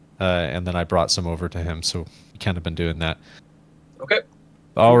 and then I brought some over to him, so we kind of been doing that. Okay.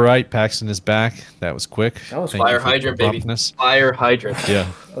 All right, Paxton is back. That was quick. That was fire hydrant, baby. Fire hydrant. Yeah,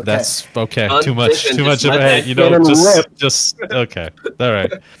 okay. That's okay. Unconditioned. Too much of Let it. Just okay. All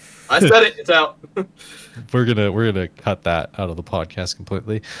right. I said it. It's out. We're gonna cut that out of the podcast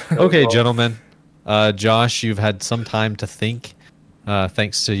completely. Okay, gentlemen. Josh, you've had some time to think,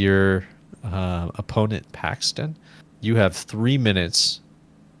 thanks to your opponent Paxton. You have 3 minutes.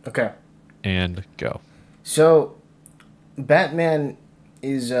 Okay. And go. So, Batman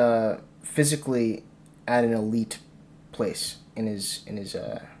is physically at an elite place in his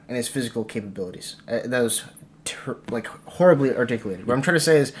physical capabilities. That was horribly articulated. What I'm trying to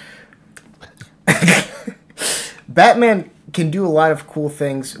say is, Batman can do a lot of cool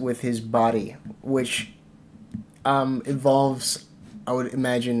things with his body, which involves, I would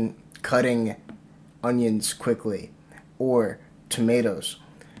imagine, cutting onions quickly, or tomatoes,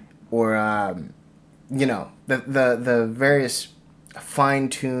 or the various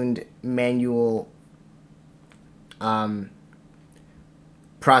fine-tuned manual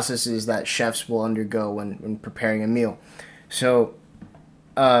processes that chefs will undergo when preparing a meal. So,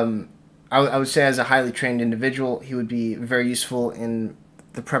 I would say as a highly trained individual, he would be very useful in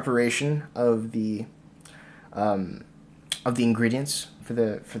the preparation of the ingredients for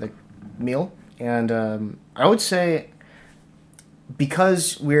the meal. And I would say,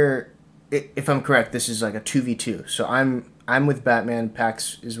 because if I'm correct, this is like a 2v2. So I'm with Batman,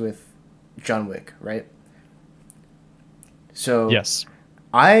 Pax is with John Wick, right? So yes,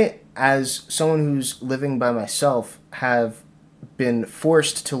 I, as someone who's living by myself, have been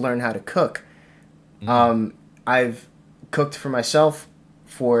forced to learn how to cook. I've cooked for myself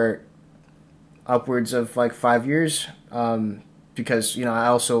for upwards of like 5 years, because I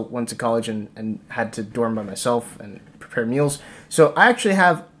also went to college and had to dorm by myself and prepare meals. So I actually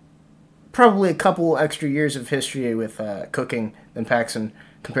have probably a couple extra years of history with cooking than Paxton,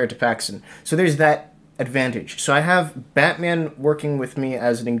 compared to Paxton. So there's that advantage. So I have Batman working with me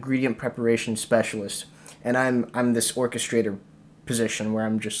as an ingredient preparation specialist, and I'm this orchestrator position where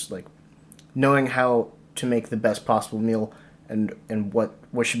I'm just like knowing how to make the best possible meal and what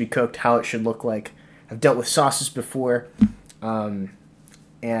should be cooked, how it should look like. I've dealt with sauces before, and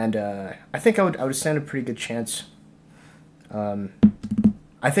I think I would stand a pretty good chance.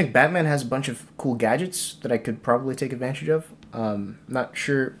 I think Batman has a bunch of cool gadgets that I could probably take advantage of. Not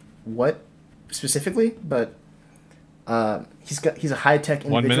sure what specifically, but he's a high-tech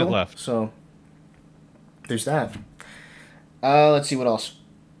individual. 1 minute left. So there's that. Let's see what else.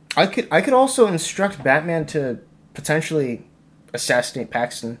 I could also instruct Batman to potentially assassinate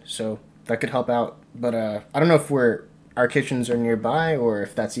Paxton, so that could help out. But I don't know if our kitchens are nearby or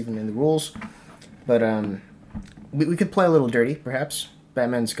if that's even in the rules. But we could play a little dirty, perhaps.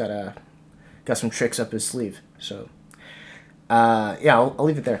 Batman's got some tricks up his sleeve. So yeah, I'll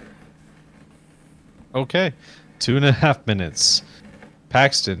leave it there. Okay, 2.5 minutes.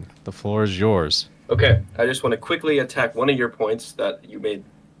 Paxton, the floor is yours. Okay, I just want to quickly attack one of your points that you made.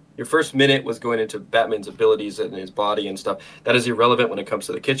 Your first minute was going into Batman's abilities and his body and stuff. That is irrelevant when it comes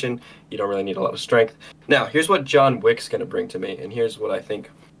to the kitchen. You don't really need a lot of strength. Now, here's what John Wick's going to bring to me, and here's what I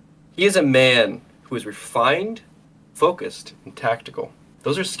think. He is a man who is refined, focused, and tactical.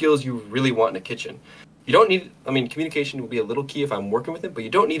 Those are skills you really want in a kitchen. You don't need, communication will be a little key if I'm working with him, but you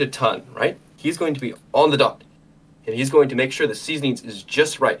don't need a ton, right? He's going to be on the dot, and he's going to make sure the seasonings is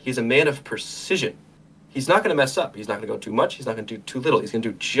just right. He's a man of precision. He's not going to mess up. He's not going to go too much. He's not going to do too little. He's going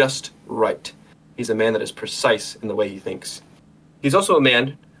to do just right. He's a man that is precise in the way he thinks. He's also a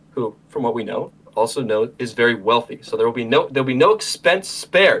man who, from what we know, is very wealthy. So there'll be no expense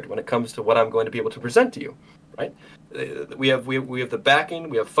spared when it comes to what I'm going to be able to present to you, right? We have the backing,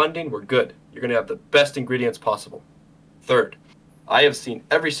 we have funding, we're good. You're going to have the best ingredients possible. Third, I have seen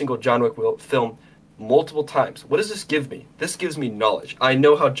every single John Wick film multiple times. What does this give me? This gives me knowledge. I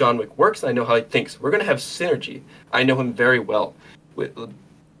know how John Wick works, and I know how he thinks. We're going to have synergy. I know him very well.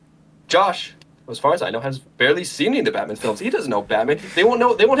 Josh, as far as I know, has barely seen any of the Batman films. He doesn't know Batman. They won't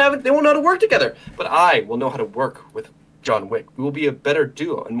know how to work together. But I will know how to work with John Wick. We will be a better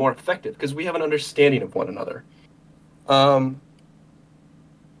duo and more effective because we have an understanding of one another.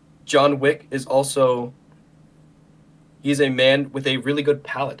 John Wick is also, he's a man with a really good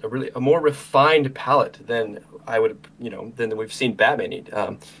palate, a more refined palate than than we've seen Batman eat.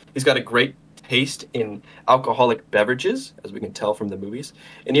 He's got a great taste in alcoholic beverages, as we can tell from the movies,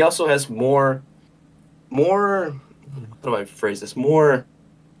 and he also has more. How do I phrase this?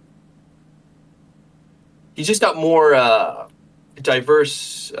 He's just got more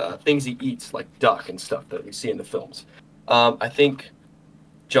diverse things he eats, like duck and stuff that we see in the films. I think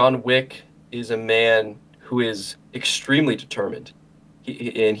John Wick is a man who is extremely determined.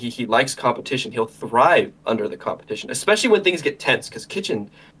 He likes competition. He'll thrive under the competition, especially when things get tense, because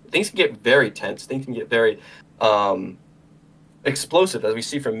things can get very tense. Things can get very explosive, as we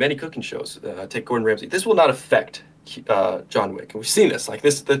see from many cooking shows. Take Gordon Ramsay. This will not affect John Wick. And we've seen this. Like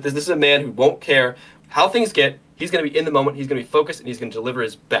this is a man who won't care how things get. He's going to be in the moment. He's going to be focused, and he's going to deliver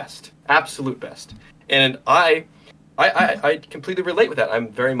his best, absolute best. And I completely relate with that. I'm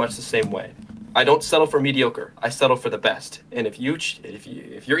very much the same way. I don't settle for mediocre. I settle for the best. And if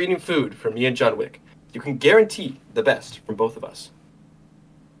you're eating food from me and John Wick, you can guarantee the best from both of us.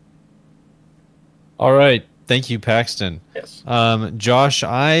 All right. Thank you, Paxton. Yes. Josh,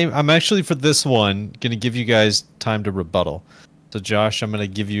 I'm actually, for this one, going to give you guys time to rebuttal. So, Josh, I'm going to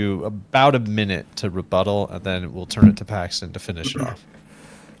give you about a minute to rebuttal, and then we'll turn it to Paxton to finish it off.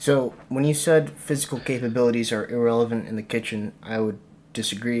 So, when you said physical capabilities are irrelevant in the kitchen, I would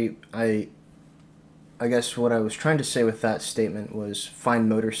disagree. I guess what I was trying to say with that statement was fine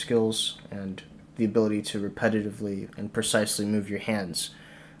motor skills and the ability to repetitively and precisely move your hands.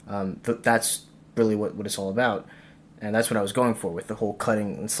 That's really what it's all about, and that's what I was going for with the whole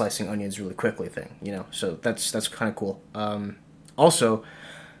cutting and slicing onions really quickly thing. So that's kind of cool. Also,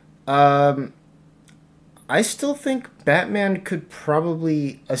 I still think Batman could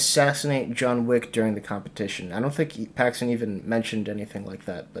probably assassinate John Wick during the competition. I don't think Paxton even mentioned anything like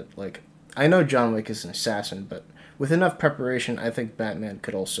that, but like I know John Wick is an assassin, but with enough preparation, I think Batman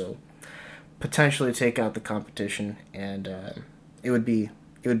could also potentially take out the competition, and it would be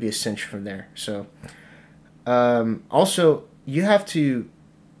a cinch from there. So, also you have to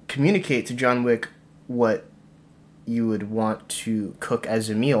communicate to John Wick what you would want to cook as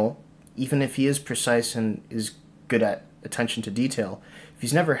a meal, even if he is precise and is good at attention to detail. If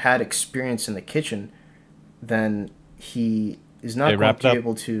he's never had experience in the kitchen, then he is not going to be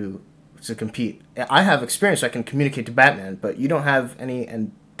able to compete. I have experience, so I can communicate to Batman, but you don't have any,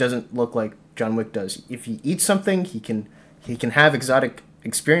 and doesn't look like John Wick does. If he eats something, he can have exotic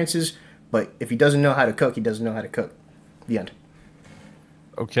experiences, but if he doesn't know how to cook, he doesn't know how to cook. The end.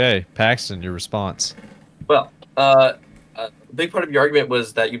 Okay, Paxton, your response. Well, a big part of your argument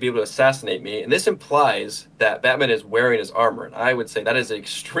was that you'd be able to assassinate me, and this implies that Batman is wearing his armor, and I would say that is an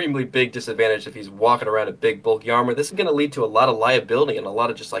extremely big disadvantage if he's walking around in big, bulky armor. This is going to lead to a lot of liability and a lot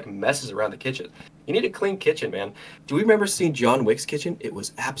of just like messes around the kitchen. You need a clean kitchen, man. Do we remember seeing John Wick's kitchen? It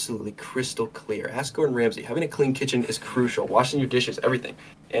was absolutely crystal clear. Ask Gordon Ramsay. Having a clean kitchen is crucial. Washing your dishes, everything.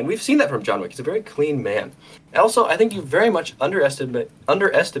 And we've seen that from John Wick. He's a very clean man. Also, I think you very much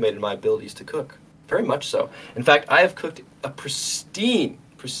underestimated my abilities to cook. Very much so. In fact, I have cooked a pristine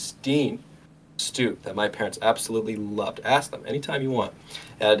stew that my parents absolutely loved. Ask them anytime you want.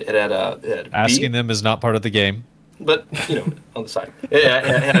 It had Asking beef, them is not part of the game. but on the side. It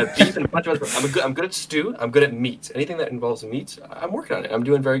had a beef and a bunch of other. I'm good at stew. I'm good at meats. Anything that involves meats, I'm working on it. I'm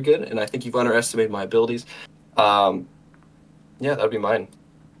doing very good, and I think you've underestimated my abilities. Yeah, that would be mine.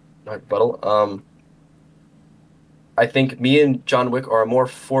 My rebuttal. I think me and John Wick are a more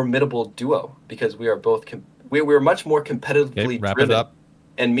formidable duo because we are both we're much more competitively wrap driven. it up.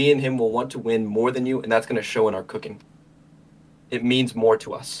 And me and him will want to win more than you, and that's going to show in our cooking. It means more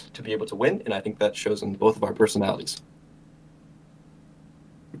to us to be able to win, and I think that shows in both of our personalities.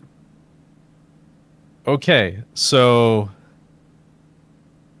 Okay, so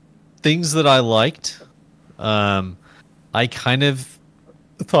things that I liked. I kind of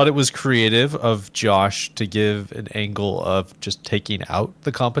thought it was creative of Josh to give an angle of just taking out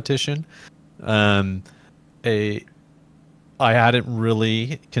the competition. I hadn't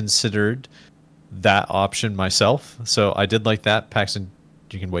really considered that option myself, so I did like that. Paxton,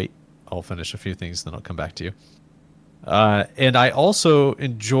 you can wait. I'll finish a few things, then I'll come back to you. And I also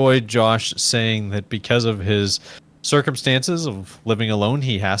enjoyed Josh saying that because of his circumstances of living alone,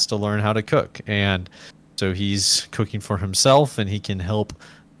 he has to learn how to cook. And so he's cooking for himself, and he can help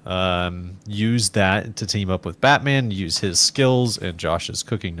use that to team up with Batman, use his skills and Josh's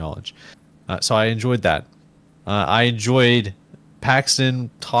cooking knowledge. So I enjoyed that. I enjoyed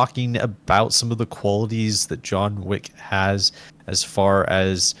Paxton talking about some of the qualities that John Wick has as far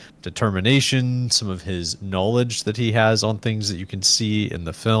as determination, some of his knowledge that he has on things that you can see in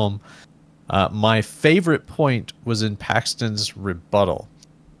the film. My favorite point was in Paxton's rebuttal,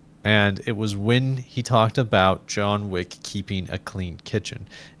 and it was when he talked about John Wick keeping a clean kitchen.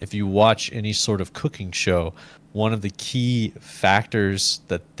 If you watch any sort of cooking show, one of the key factors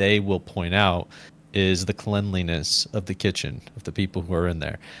that they will point out is the cleanliness of the kitchen of the people who are in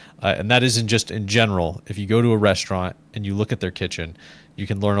there. And that isn't just in general. If you go to a restaurant and you look at their kitchen, you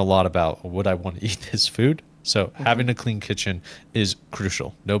can learn a lot about, would I want to eat this food? So having a clean kitchen is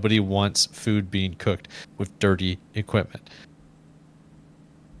crucial. Nobody wants food being cooked with dirty equipment.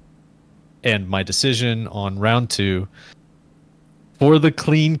 And my decision on round 2 for the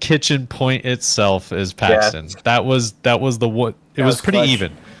clean kitchen point itself is Paxton. Yeah. That was the one. It was pretty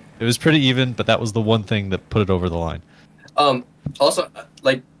even. It was pretty even, but that was the one thing that put it over the line. Also,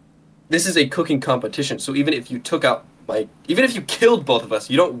 like, this is a cooking competition, so even if you took out, even if you killed both of us,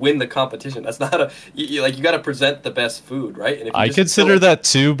 you don't win the competition. That's not you got to present the best food, right? And if I consider that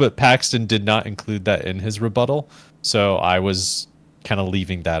too, but Paxton did not include that in his rebuttal, so I was kind of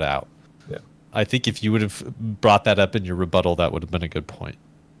leaving that out. Yeah. I think if you would have brought that up in your rebuttal, that would have been a good point.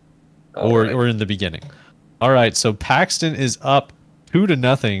 Or in the beginning. All right, so Paxton is up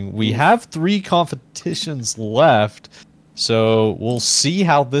 2-0. We have 3 competitions left, so we'll see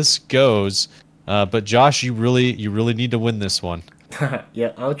how this goes. But Josh, you really need to win this one.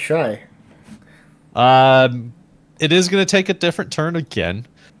 Yeah, I'll try. It is going to take a different turn again.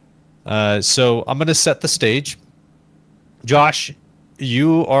 So I'm going to set the stage. Josh,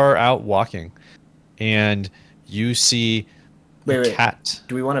 you are out walking, and you see Wait. Cat.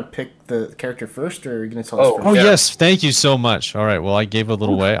 Do we want to pick the character first, or are you going to tell us first? Oh, yes. Thank you so much. All right. Well, I gave a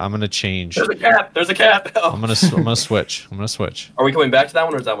little away. I'm going to change. There's a cat. There's a cat. Oh. I'm gonna switch. Are we coming back to that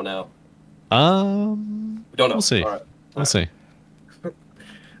one, or is that one out? We don't know. We'll see. All right. We'll see.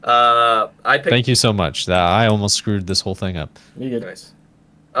 I picked. Thank you so much. I almost screwed this whole thing up. You're good. Nice.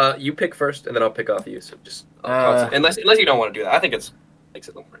 You pick first, and then I'll pick off you. So just unless you don't want to do that, I think makes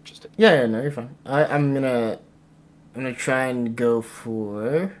it a little more interesting. Yeah, no, you're fine. I'm gonna try and go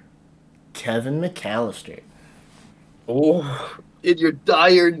for Kevin McAllister. Oh, in your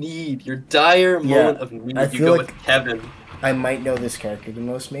dire need, your dire moment of need, I you feel go like with Kevin. I might know this character the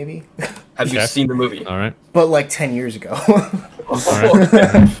most, maybe. Have you seen the movie? All right. But like 10 years ago.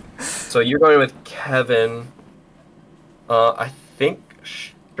 Right. So you're going with Kevin. I think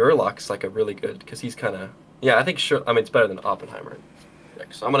Sherlock's like a really good, because he's kind of, I think it's better than Oppenheimer.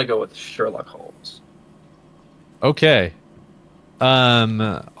 So I'm gonna go with Sherlock Holmes. Okay.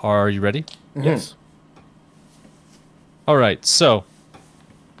 Are you ready? Mm-hmm. Yes. All right. So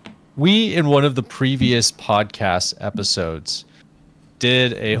we, in one of the previous podcast episodes,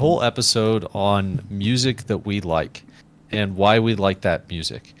 did a whole episode on music that we like and why we like that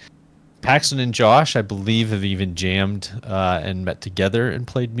music. Paxton and Josh, I believe, have even jammed and met together and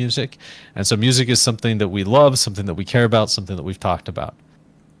played music. And so music is something that we love, something that we care about, something that we've talked about.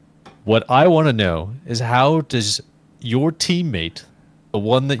 What I want to know is, how does your teammate, the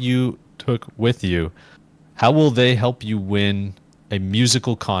one that you took with you, how will they help you win a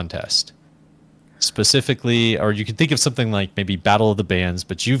musical contest? Specifically, or you can think of something like maybe Battle of the Bands,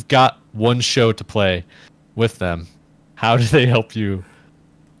 but you've got one show to play with them. How do they help you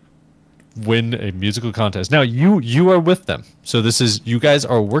win a musical contest? Now you are with them, so this is, you guys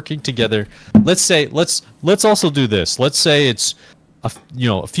are working together. Let's also do this. Let's say it's a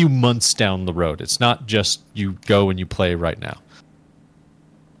few months down the road. It's not just you go and you play right now.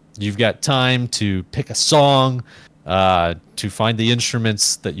 You've got time to pick a song, to find the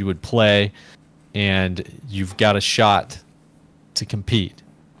instruments that you would play, and you've got a shot to compete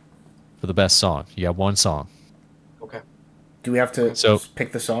for the best song. You have one song. Okay. Do we have to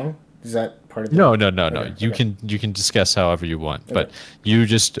pick the song? Is that part of the... No. Okay. You can discuss however you want, but you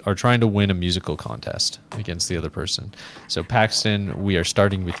just are trying to win a musical contest against the other person. So Paxton, we are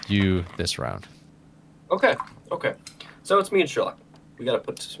starting with you this round. Okay. So it's me and Sherlock. We got to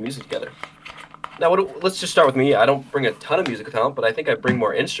put some music together. Now, let's just start with me. I don't bring a ton of musical talent, but I think I bring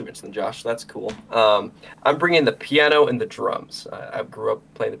more instruments than Josh. So that's cool. I'm bringing the piano and the drums. I grew up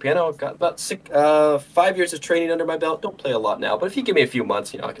playing the piano. I've got about 5 years of training under my belt. Don't play a lot now, but if you give me a few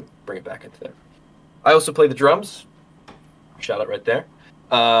months, I can bring it back into there. I also play the drums. Shout out right there.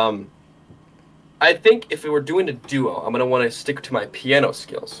 I think if we were doing a duo, I'm going to want to stick to my piano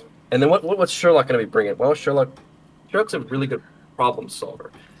skills. And then what's Sherlock going to be bringing? Well, Sherlock's a really good problem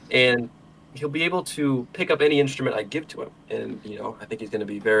solver. And he'll be able to pick up any instrument I give to him. And, I think he's going to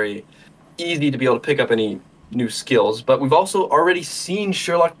be very easy to be able to pick up any new skills. But we've also already seen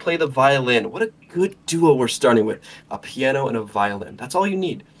Sherlock play the violin. What a good duo we're starting with. A piano and a violin. That's all you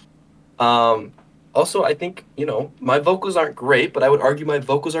need. Also, I think, my vocals aren't great, but I would argue my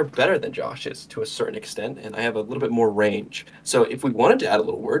vocals are better than Josh's to a certain extent, and I have a little bit more range. So if we wanted to add a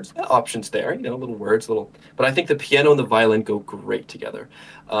little words, that option's there, little words, but I think the piano and the violin go great together.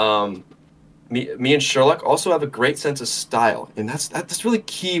 Me and Sherlock also have a great sense of style, and that's really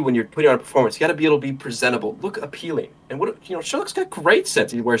key when you're putting on a performance. You got to be able to be presentable, look appealing. And Sherlock's got great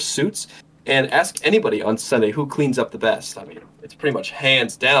sense. He wears suits, and ask anybody on Sunday who cleans up the best. I mean, it's pretty much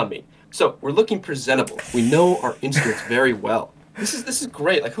hands down me. So we're looking presentable. We know our instruments very well. This is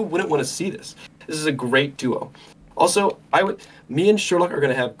great. Like, who wouldn't want to see this? This is a great duo. Also, me and Sherlock are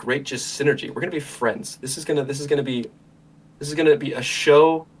gonna have great just synergy. We're gonna be friends. This is gonna be a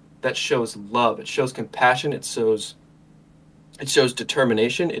show that shows love. It shows compassion. It shows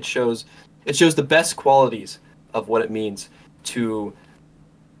determination. It shows the best qualities of what it means to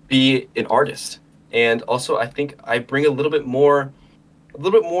be an artist. And also, I think I bring a little bit more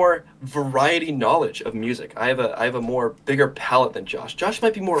variety knowledge of music. I have a more bigger palette than Josh. Josh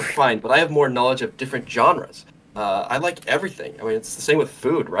might be more refined, but I have more knowledge of different genres. I like everything. I mean, it's the same with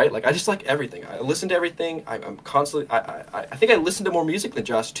food, right? Like, I just like everything. I listen to everything. I'm constantly. I think I listen to more music than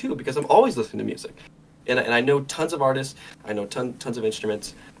Josh too, because I'm always listening to music, and I know tons of artists. I know tons of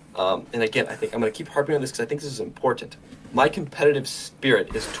instruments. And again, I think I'm going to keep harping on this because I think this is important. My competitive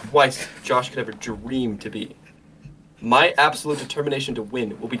spirit is twice Josh could ever dream to be. My absolute determination to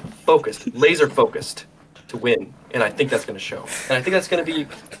win will be focused, laser focused, to win, and I think that's going to show. And I think that's going to be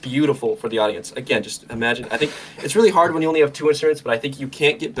beautiful for the audience. Again, just imagine. I think it's really hard when you only have 2 instruments, but I think you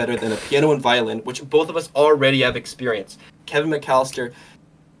can't get better than a piano and violin, which both of us already have experience. Kevin McAllister,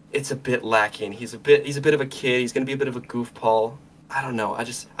 it's a bit lacking. He's a bit of a kid. He's going to be a bit of a goofball. I don't know.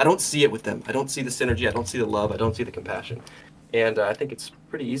 I don't see it with them. I don't see the synergy. I don't see the love. I don't see the compassion. And I think it's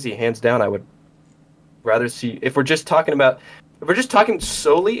pretty easy, hands down. I would rather see, if we're just talking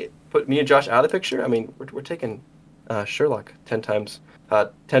solely, put me and Josh out of the picture. I mean, we're taking Sherlock 10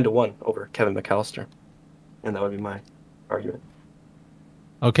 to 1 over Kevin McAllister, and that would be my argument.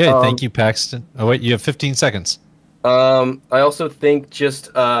 Okay, thank you, Paxton. Oh wait, you have 15 seconds. I also think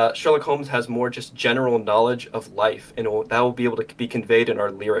just Sherlock Holmes has more just general knowledge of life, and that will be able to be conveyed in our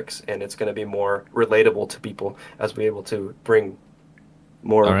lyrics, and it's going to be more relatable to people as we're able to bring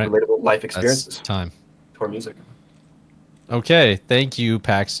more relatable life experiences to our music. Okay, thank you,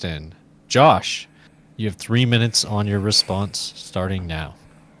 Paxton. Josh, you have 3 minutes on your response, starting now.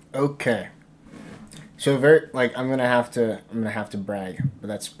 Okay. So I'm gonna have to brag, but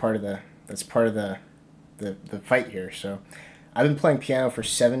that's part of the fight here. So I've been playing piano for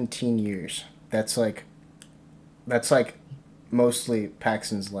 17 years. That's like mostly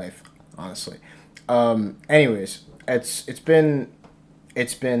Paxton's life, honestly. Anyways, it's been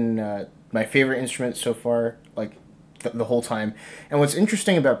my favorite instrument so far, like the whole time. And what's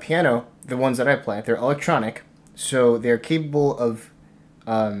interesting about piano, the ones that I play, they're electronic, so they're capable of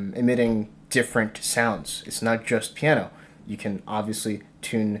emitting different sounds. It's not just piano. You can obviously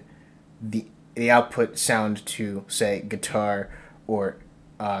tune the output sound to, say, guitar or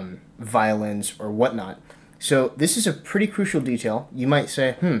violins or whatnot. So this is a pretty crucial detail. You might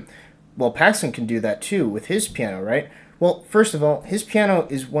say, well, Paxton can do that too with his piano, right? Well, first of all, his piano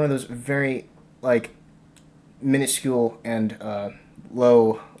is one of those very, minuscule and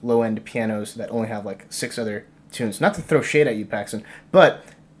low-end pianos that only have, 6 other tunes. Not to throw shade at you, Paxton, but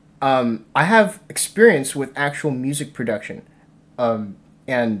I have experience with actual music production,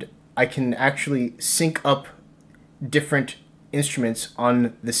 and I can actually sync up different instruments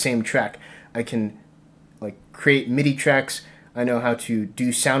on the same track. I can create MIDI tracks. I know how to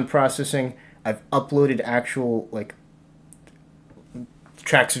do sound processing. I've uploaded actual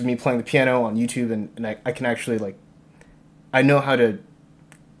tracks of me playing the piano on YouTube, and I can actually I know how to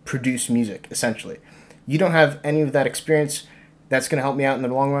produce music, essentially. You don't have any of that experience. That's going to help me out in the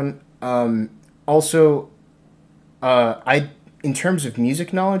long run. Also, in terms of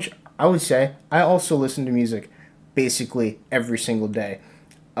music knowledge, I would say I also listen to music basically every single day.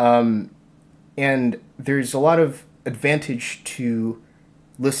 And there's a lot of advantage to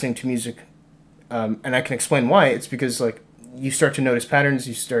listening to music, and I can explain why. It's because you start to notice patterns,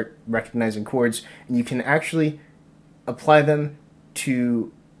 you start recognizing chords, and you can actually apply them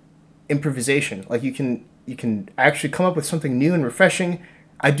to improvisation. You can actually come up with something new and refreshing.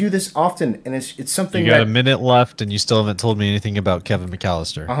 I do this often, and it's something. You got a minute left, and you still haven't told me anything about Kevin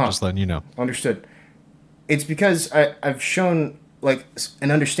McAllister. Just letting you know. Understood. It's because I've shown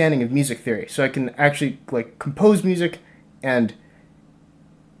an understanding of music theory, so I can actually compose music, and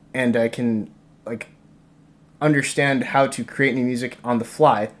I can understand how to create new music on the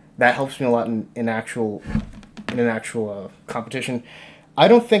fly. That helps me a lot in an actual competition. I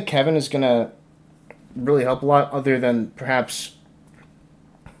don't think Kevin is gonna really help a lot, other than perhaps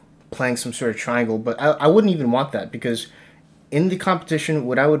playing some sort of triangle, but I wouldn't even want that, because in the competition,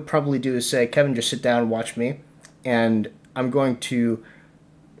 what I would probably do is say, Kevin, just sit down and watch me, and I'm going to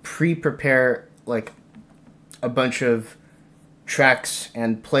prepare a bunch of tracks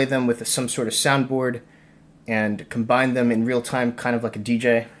and play them with some sort of soundboard and combine them in real time, kind of like a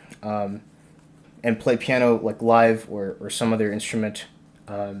DJ, and play piano live or some other instrument.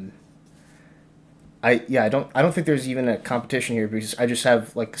 I don't think there's even a competition here, because I just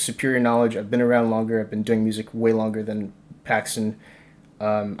have superior knowledge. I've been around longer. I've been doing music way longer than Paxton.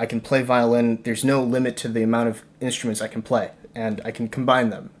 I can play violin. There's no limit to the amount of instruments I can play, and I can combine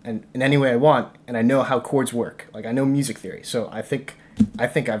them and in any way I want. And I know how chords work. I know music theory, so I think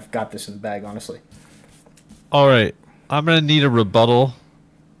I've got this in the bag, honestly. All right, I'm gonna need a rebuttal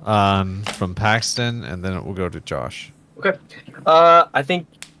from Paxton, and then it will go to Josh. Okay, I think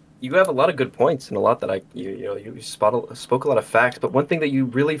you have a lot of good points and a lot that you spoke a lot of facts. But one thing that you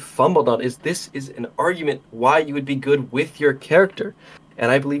really fumbled on is this is an argument why you would be good with your character, and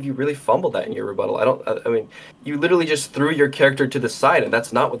I believe you really fumbled that in your rebuttal. I mean, you literally just threw your character to the side, and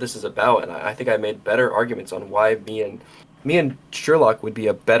that's not what this is about. And I think I made better arguments on why me and Sherlock would be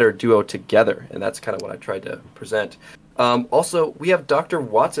a better duo together, and that's kind of what I tried to present. Also, we have Dr.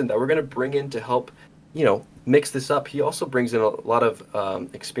 Watson that we're going to bring in to help, mix this up. He also brings in a lot of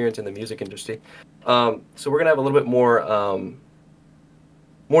experience in the music industry. So we're gonna have a little bit more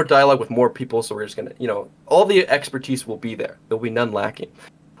dialogue with more people. So we're just gonna, all the expertise will be there. There'll be none lacking.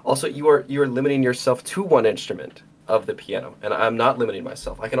 Also, you are limiting yourself to one instrument of the piano, and I'm not limiting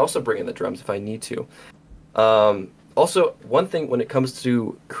myself. I can also bring in the drums if I need to. Also, one thing when it comes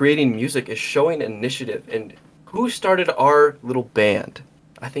to creating music is showing initiative. And who started our little band?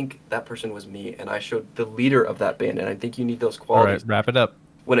 I think that person was me, and I showed the leader of that band, and I think you need those qualities. All right, wrap it up.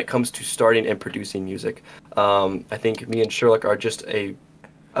 When it comes to starting and producing music. I think me and Sherlock are just a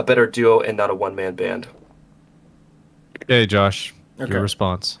better duo and not a one-man band. Okay, Josh, Okay. your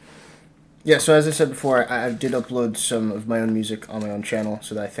response. Yeah, so as I said before, I did upload some of my own music on my own channel,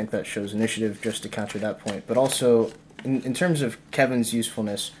 so that I think that shows initiative just to counter that point. But also, in terms of Kevin's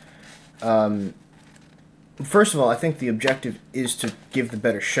usefulness, first of all, I think the objective is to give the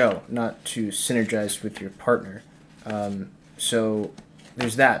better show, not to synergize with your partner. So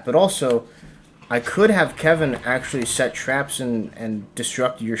there's that. But also, I could have Kevin actually set traps and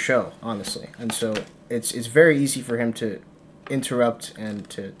disrupt your show, honestly. And so it's very easy for him to interrupt and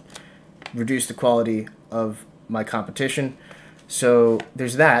to reduce the quality of my competition. So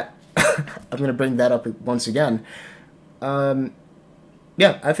there's that. I'm going to bring that up once again.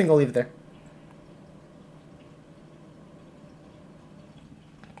 Yeah, I think I'll leave it there.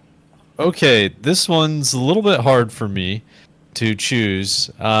 Okay, this one's a little bit hard for me to choose.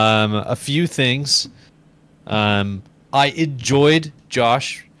 A few things. I enjoyed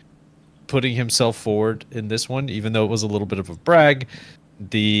Josh putting himself forward in this one, even though it was a little bit of a brag.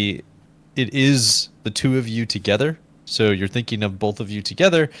 It is the two of you together, so you're thinking of both of you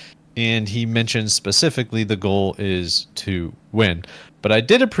together, and he mentioned specifically the goal is to win. But I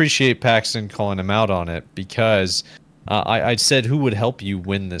did appreciate Paxton calling him out on it, because I said who would help you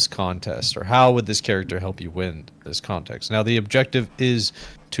win this contest, or how would this character help you win this contest. Now the objective is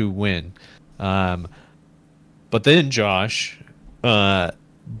to win, but then Josh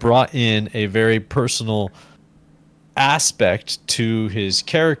brought in a very personal aspect to his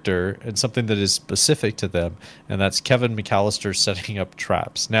character and something that is specific to them, and that's Kevin McAllister setting up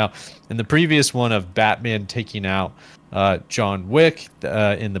traps. Now, in the previous one of Batman taking out John Wick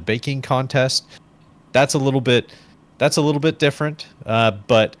in the baking contest, that's a little bit different,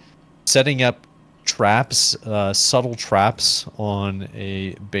 but setting up traps, subtle traps on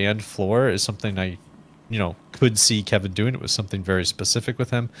a band floor is something I could see Kevin doing. It was something very specific with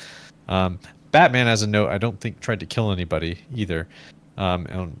him. Batman, as a note, I don't think tried to kill anybody either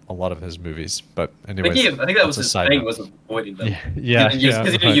on a lot of his movies. But anyways, I think that was his thing, was avoiding them. Yeah,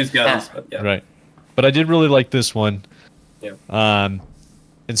 because he didn't use guns. But yeah. Right. But I did really like this one. Yeah. And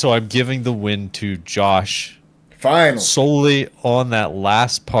so I'm giving the win to Josh. Final. Solely on that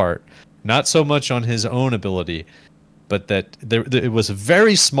last part, not so much on his own ability, but that it was a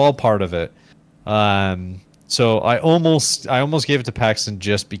very small part of it. So I almost gave it to Paxton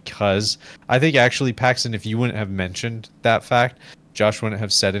just because I think actually Paxton, if you wouldn't have mentioned that fact, Josh wouldn't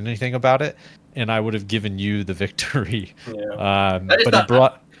have said anything about it, and I would have given you the victory. Yeah.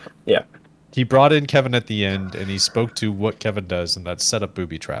 But he brought in Kevin at the end, and he spoke to what Kevin does, and that's set up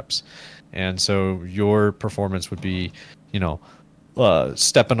booby traps. And so your performance would be,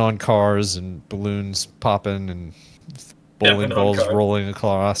 stepping on cars and balloons popping and bowling balls rolling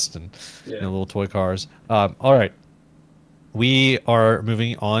across and little toy cars. All right. We are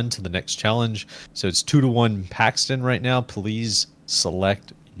moving on to the next challenge. So it's 2-1 Paxton right now. Please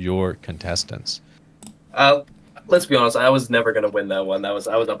select your contestants. Let's be honest. I was never going to win that one. I was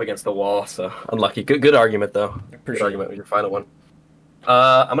up against the wall, so unlucky. Good argument, though. Good argument with your final one.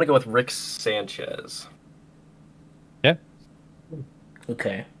 I'm going to go with Rick Sanchez. Yeah.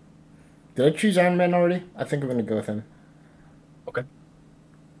 Okay. Did I choose Iron Man already? I think I'm going to go with him. Okay.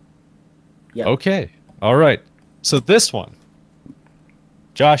 Yeah. Okay. All right. So this one,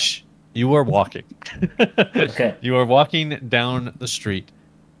 Josh, you are walking. Okay. You are walking down the street,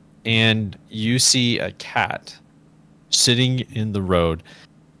 and you see a cat sitting in the road,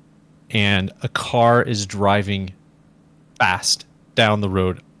 and a car is driving fast down the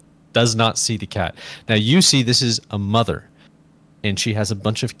road, does not see the cat. Now you see this is a mother, and she has a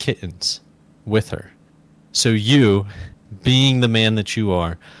bunch of kittens with her. So you, being the man that you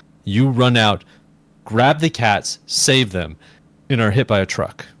are, you run out, grab the cats, save them, and are hit by a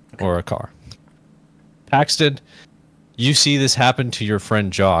truck or a car. Paxton, you see this happen to your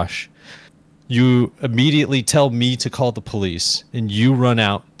friend Josh. You immediately tell me to call the police, and you run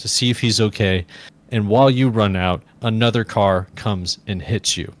out to see if he's okay. And while you run out, another car comes and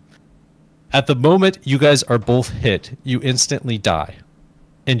hits you. At the moment you guys are both hit, you instantly die.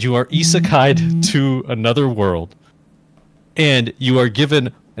 And you are isekai'd to another world. And you are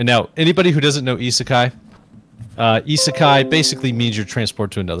given And now, anybody who doesn't know isekai, isekai basically means you're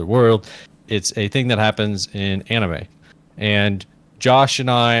transported to another world. It's a thing that happens in anime. And Josh and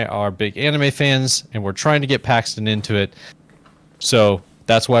I are big anime fans, and we're trying to get Paxton into it. So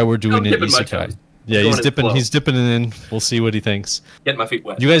that's why we're doing an isekai. Yeah, he's dipping it in. We'll see what he thinks. Getting my feet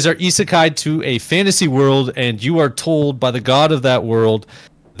wet. You guys are isekai to a fantasy world, and you are told by the god of that world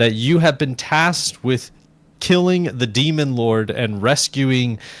that you have been tasked with killing the demon lord and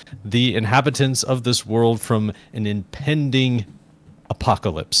rescuing the inhabitants of this world from an impending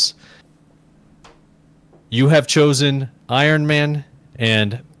apocalypse. You have chosen Iron Man,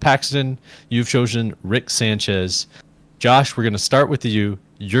 and Paxton, you've chosen Rick Sanchez. Josh, we're going to start with you.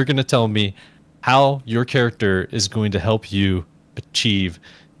 You're going to tell me how your character is going to help you achieve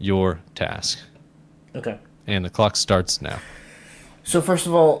your task. Okay. And the clock starts now. So first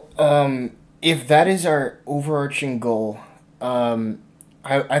of all, if that is our overarching goal,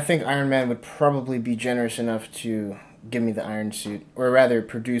 I think Iron Man would probably be generous enough to give me the iron suit, or rather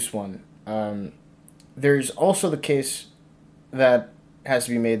produce one. There's also the case that has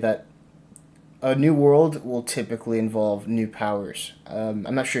to be made that a new world will typically involve new powers.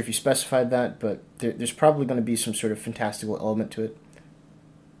 I'm not sure if you specified that, but there's probably going to be some sort of fantastical element to it.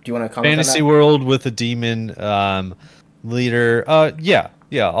 Do you want to comment on that? Fantasy world with a demon leader. Yeah,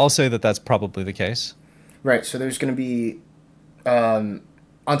 I'll say that's probably the case. Right, so there's going to be, on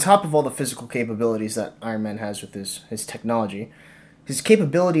top of all the physical capabilities that Iron Man has with his technology, his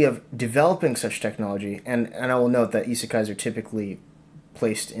capability of developing such technology, and I will note that isekais are typically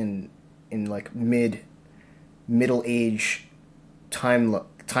placed in like middle age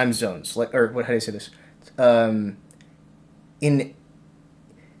time zones, like, or how do I say this?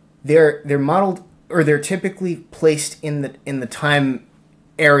 They're modeled, or they're typically placed in the time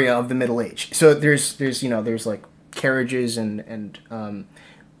area of the Middle Age. So there's like carriages and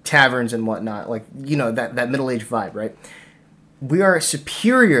taverns and whatnot, like that Middle Age vibe, right? We are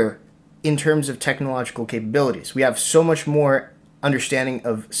superior in terms of technological capabilities. We have so much more understanding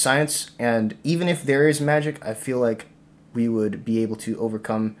of science, and even if there is magic, I feel like we would be able to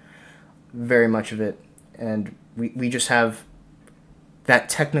overcome very much of it, and we just have that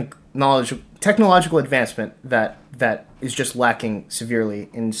technological advancement that is just lacking severely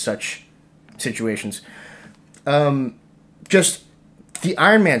in such situations. Just the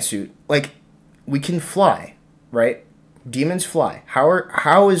Iron Man suit, like, we can fly, right? Demons fly.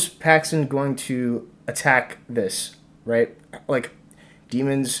 How is Paxton going to attack this, right? Like,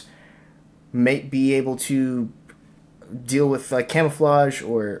 demons may be able to deal with like camouflage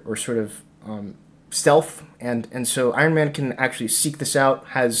or sort of stealth, and so Iron Man can actually seek this out,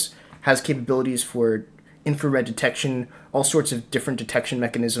 has capabilities for infrared detection, all sorts of different detection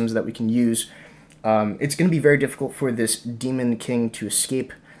mechanisms that we can use. It's going to be very difficult for this Demon King to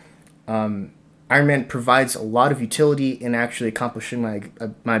escape. Iron Man provides a lot of utility in actually accomplishing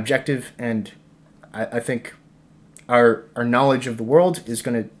my objective, and I think our knowledge of the world is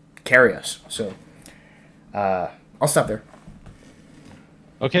going to carry us. So I'll stop there.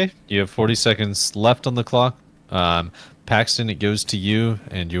 Okay, you have 40 seconds left on the clock. Paxton, it goes to you,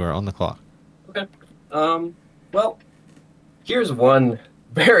 and you are on the clock. Okay. Well, here's one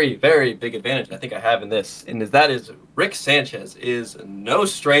very, very big advantage I think I have in this, and that is Rick Sanchez is no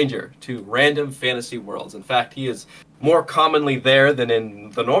stranger to random fantasy worlds. In fact, he is more commonly there than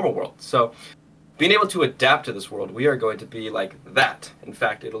in the normal world. So being able to adapt to this world, we are going to be like that. In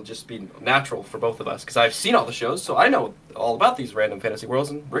fact, it'll just be natural for both of us, because I've seen all the shows, so I know all about these random fantasy worlds,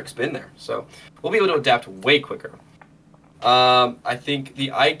 and Rick's been there. So we'll be able to adapt way quicker. I think the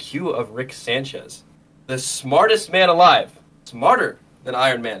IQ of Rick Sanchez, the smartest man alive, smarter than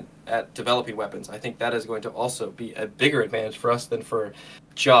Iron Man at developing weapons. I think that is going to also be a bigger advantage for us than for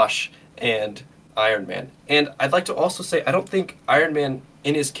Josh and Iron Man. And I'd like to also say, I don't think Iron Man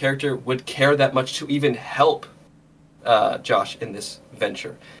in his character would care that much to even help Josh in this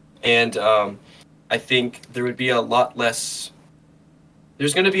venture. And I think there would be a lot less...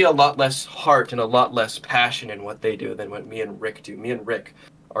 There's going to be a lot less heart and a lot less passion in what they do than what me and Rick do. Me and Rick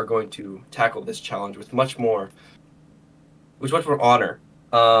are going to tackle this challenge with much more honor.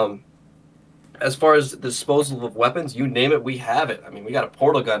 As far as the disposal of weapons, you name it, we have it. I mean, we got a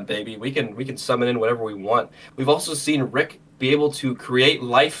portal gun, baby. We can summon in whatever we want. We've also seen Rick be able to create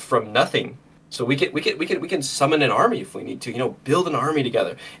life from nothing. So we can summon an army if we need to. Build an army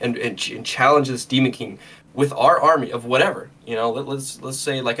together and challenge this Demon King with our army of whatever. Let's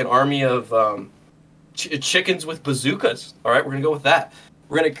say like an army of chickens with bazookas. All right, we're gonna go with that.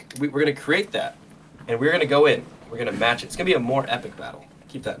 We're gonna create that, and we're gonna go in. We're gonna match it. It's gonna be a more epic battle.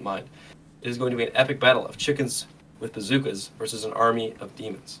 Keep that in mind. It is going to be an epic battle of chickens with bazookas versus an army of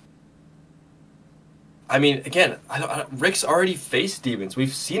demons. I mean, again, Rick's already faced demons.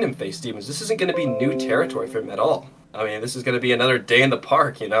 We've seen him face demons. This isn't going to be new territory for him at all. I mean, this is going to be another day in the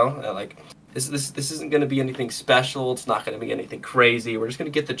park, you know? Like, this isn't going to be anything special. It's not going to be anything crazy. We're just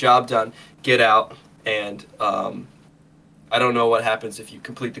going to get the job done, get out, and I don't know what happens if you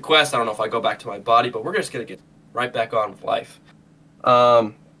complete the quest. I don't know if I go back to my body, but we're just going to get right back on with life.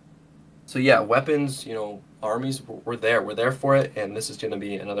 So, yeah, weapons, you know, armies, we're there. We're there for it, and this is going to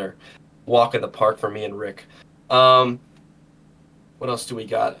be another walk in the park for me and Rick. What else do we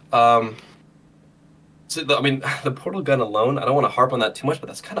got? The portal gun alone, I don't want to harp on that too much, but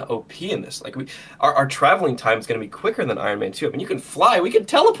that's kind of OP in this. Like, our traveling time is going to be quicker than Iron Man 2. I mean, you can fly, we can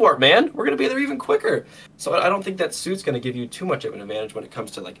teleport, man. We're going to be there even quicker. So I don't think that suit's going to give you too much of an advantage when it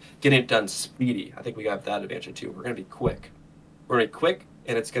comes to, like, getting it done speedy. I think we got that advantage too. We're going to be quick. We're going to be quick,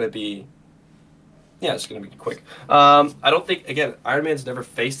 and it's going to be... Yeah, it's going to be quick. I don't think, again, Iron Man's never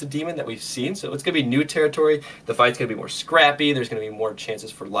faced a demon that we've seen, so it's going to be new territory. The fight's going to be more scrappy. There's going to be more chances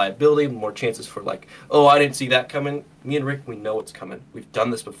for liability, more chances for, like, oh, I didn't see that coming. Me and Rick, we know it's coming. We've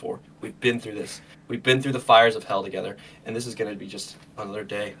done this before. We've been through this. We've been through the fires of hell together, and this is going to be just another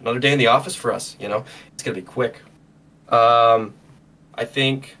day in the office for us, you know? It's going to be quick. I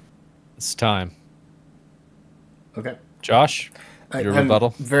think... It's time. Okay. Josh? Your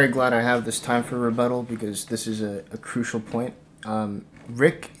rebuttal? I'm very glad I have this time for rebuttal because this is a crucial point.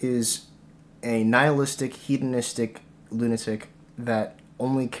 Rick is a nihilistic, hedonistic lunatic that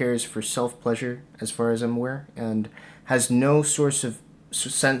only cares for self-pleasure, as far as I'm aware, and has no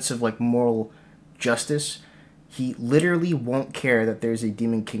sense of like moral justice. He literally won't care that there's a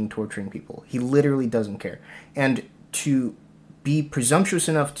demon king torturing people. He literally doesn't care. And to be presumptuous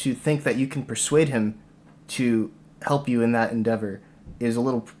enough to think that you can persuade him to help you in that endeavor is a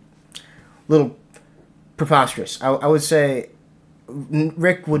little preposterous. I would say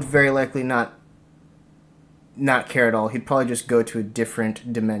Rick would very likely not care at all. He'd probably just go to a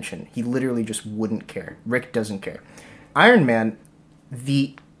different dimension. He literally just wouldn't care. Rick doesn't care. Iron Man,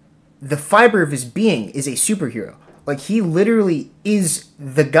 the fiber of his being is a superhero. Like, he literally is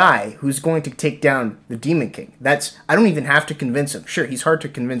the guy who's going to take down the Demon King. I don't even have to convince him. Sure, he's hard to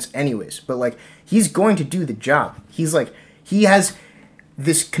convince anyways, but, like, he's going to do the job. He's like, he has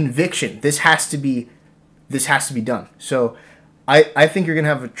this conviction. This has to be done. So I think you're going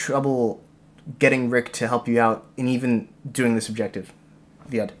to have trouble getting Rick to help you out and even doing this objective.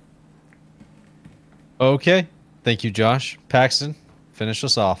 The end. Okay. Thank you, Josh. Paxton, finish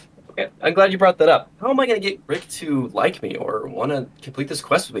us off. Okay, I'm glad you brought that up. How am I going to get Rick to like me or want to complete this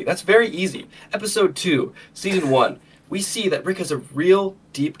quest with me? That's very easy. Episode 2, Season 1. We see that Rick has a real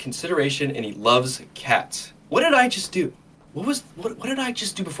deep consideration and he loves cats. What did I just do? What did I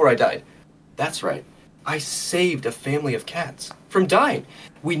just do before I died? That's right. I saved a family of cats from dying.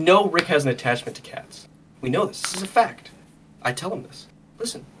 We know Rick has an attachment to cats. We know this. This is a fact. I tell him this.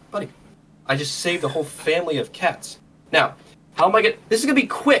 Listen, buddy, I just saved a whole family of cats. Now, how am I going to... This is going to be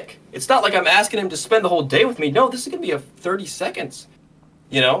quick. It's not like I'm asking him to spend the whole day with me. No, this is going to be 30 seconds.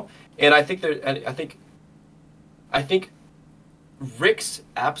 You know? And I think I think Rick's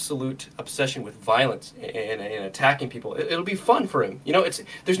absolute obsession with violence and attacking people, it'll be fun for him. You know,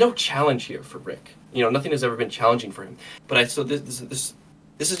 there's no challenge here for Rick. You know, nothing has ever been challenging for him. But this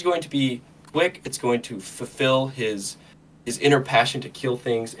is going to be quick. It's going to fulfill his inner passion to kill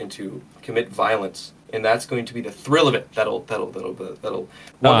things and to commit violence. And that's going to be the thrill of it. That'll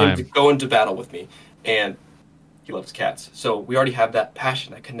want him to go into battle with me. And he loves cats. So we already have that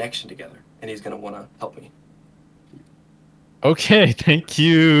passion, that connection together. And he's going to want to help me. Okay, thank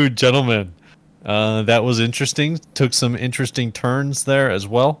you, gentlemen. That was interesting. Took some interesting turns there as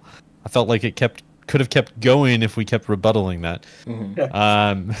well. I felt like it could have kept going if we kept rebuttaling that.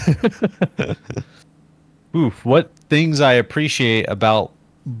 What things I appreciate about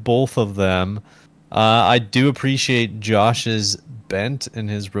both of them. I do appreciate Josh's bent in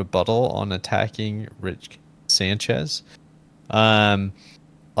his rebuttal on attacking Rick Sanchez.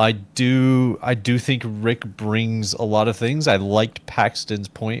 I do think Rick brings a lot of things. I liked Paxton's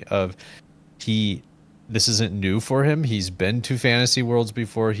point of this isn't new for him. He's been to fantasy worlds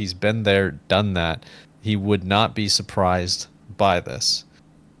before. He's been there, done that. He would not be surprised by this.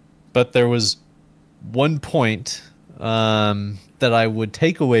 But there was one point that I would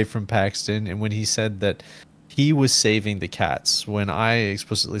take away from Paxton, and when he said that he was saving the cats, when I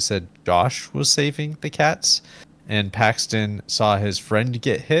explicitly said Josh was saving the cats, and Paxton saw his friend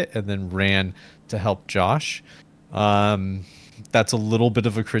get hit and then ran to help Josh. That's a little bit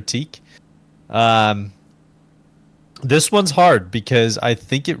of a critique. This one's hard because I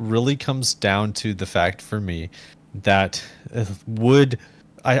think it really comes down to the fact for me that would,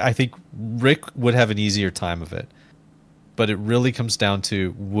 I think Rick would have an easier time of it. But it really comes down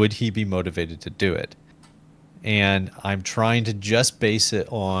to, would he be motivated to do it? And I'm trying to just base it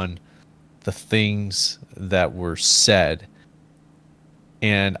on the things that were said.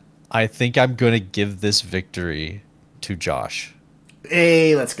 And I think I'm going to give this victory to Josh.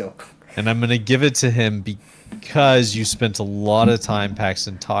 Hey, let's go. And I'm going to give it to him because you spent a lot of time,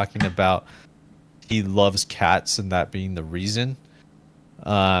 Paxton, talking about he loves cats and that being the reason.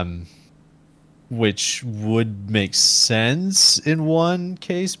 Which would make sense in one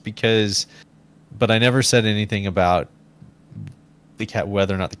case but I never said anything about the cat,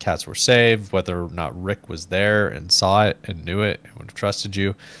 whether or not the cats were saved, whether or not Rick was there and saw it and knew it and would have trusted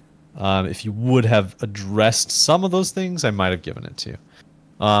you. If you would have addressed some of those things, I might have given it to you.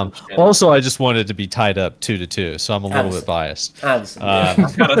 Also, I just wanted to be tied up 2-2, so I'm a little bit biased.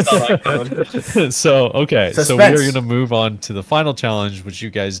 So okay, Suspense. So we are going to move on to the final challenge, which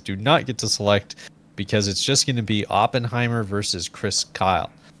you guys do not get to select because it's just going to be Oppenheimer versus Chris Kyle.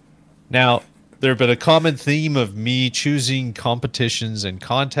 Now, there have been a common theme of me choosing competitions and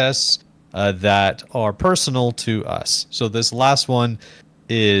contests that are personal to us. So this last one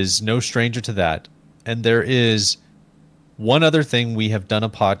is no stranger to that, and there is one other thing we have done a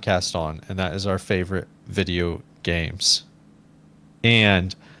podcast on, and that is our favorite video games.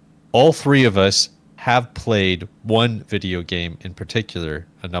 And all three of us have played one video game in particular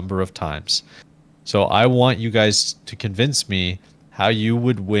a number of times. So I want you guys to convince me how you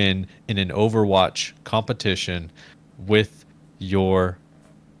would win in an Overwatch competition with your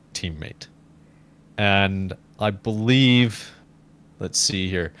teammate. And I believe, let's see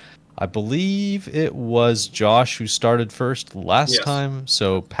here. I believe it was Josh who started first last time.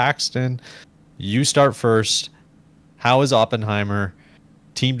 So Paxton, you start first. How is Oppenheimer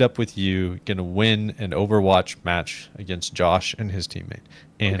teamed up with you going to win an Overwatch match against Josh and his teammate?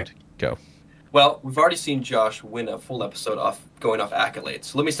 And go. Well, we've already seen Josh win a full episode going off accolades.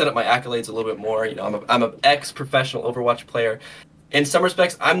 So let me set up my accolades a little bit more. You know, I'm an ex-professional Overwatch player. In some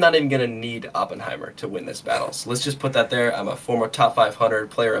respects, I'm not even going to need Oppenheimer to win this battle. So let's just put that there. I'm a former top 500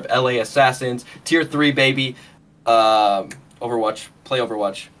 player of LA Assassins, tier 3 baby, Overwatch, play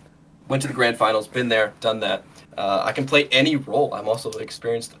Overwatch. Went to the grand finals, been there, done that. I can play any role. I'm also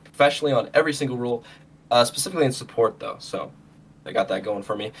experienced professionally on every single role, specifically in support though. So I got that going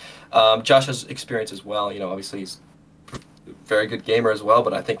for me. Josh has experience as well. You know, obviously he's a very good gamer as well,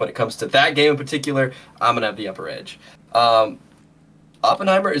 but I think when it comes to that game in particular, I'm going to have the upper edge.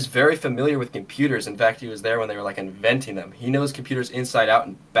 Oppenheimer is very familiar with computers. In fact, he was there when they were like inventing them. He knows computers inside out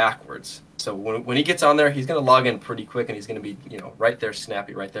and backwards. So when he gets on there, he's going to log in pretty quick, and he's going to be, you know, right there,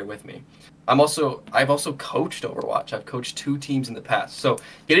 snappy, right there with me. I've also coached Overwatch. I've coached 2 teams in the past. So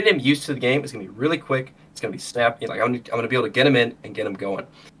getting him used to the game is going to be really quick. It's going to be snappy. Like I'm going to be able to get him in and get him going.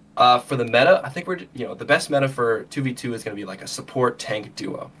 For the meta, I think the best meta for 2v2 is going to be like a support tank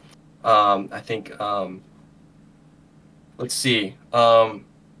duo. I think. Let's see.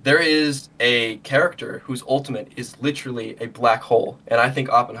 There is a character whose ultimate is literally a black hole, and I think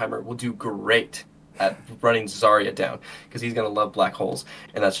Oppenheimer will do great at running Zarya down because he's going to love black holes,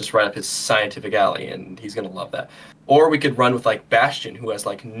 and that's just right up his scientific alley, and he's going to love that. Or we could run with like Bastion, who has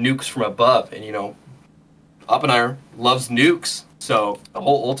like nukes from above, and you know, Oppenheimer loves nukes, so the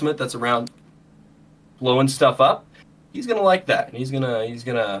whole ultimate that's around blowing stuff up, he's going to like that, and he's going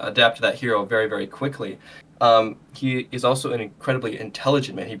to adapt to that hero very, very quickly. He is also an incredibly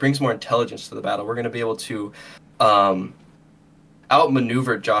intelligent man. He brings more intelligence to the battle. We're going to be able to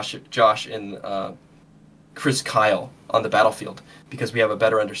outmaneuver Josh and Chris Kyle on the battlefield because we have a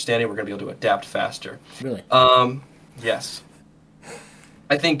better understanding. We're going to be able to adapt faster. Really? Yes.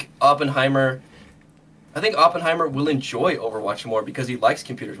 I think Oppenheimer will enjoy Overwatch more because he likes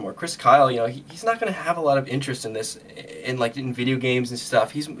computers more. Chris Kyle, you know, he's not going to have a lot of interest in this, in video games and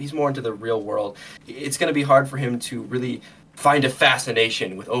stuff. He's more into the real world. It's going to be hard for him to really find a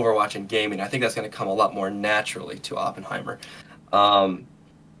fascination with Overwatch and gaming. I think that's going to come a lot more naturally to Oppenheimer.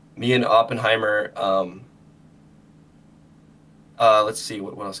 Me and Oppenheimer, let's see,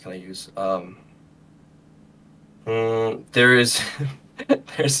 what else can I use?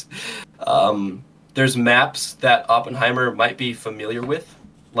 There's maps that Oppenheimer might be familiar with,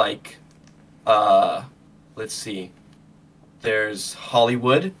 like, let's see, there's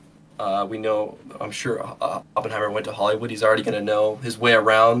Hollywood. We know, I'm sure Oppenheimer went to Hollywood. He's already going to know his way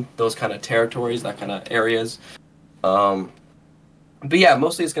around those kind of territories, that kind of areas. But yeah,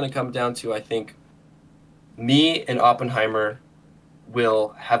 mostly it's going to come down to, I think, me and Oppenheimer will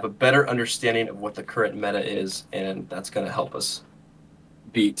have a better understanding of what the current meta is, and that's going to help us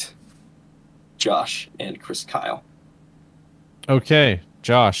beat Josh and Chris Kyle. Okay,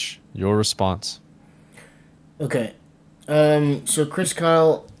 Josh, your response. Okay. So Chris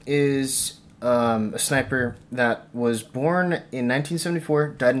Kyle is a sniper that was born in 1974,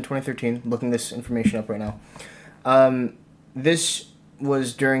 died in 2013. Looking this information up right now. This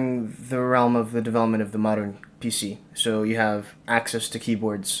was during the realm of the development of the modern PC. So you have access to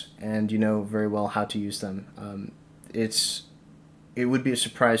keyboards, and you know very well how to use them. It would be a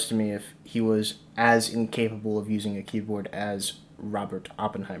surprise to me if he was as incapable of using a keyboard as Robert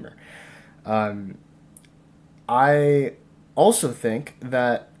Oppenheimer. I also think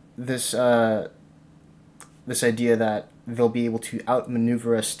that this idea that they'll be able to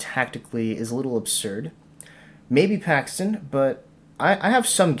outmaneuver us tactically is a little absurd. Maybe Paxton, but I have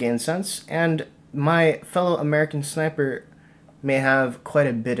some game sense, and my fellow American sniper may have quite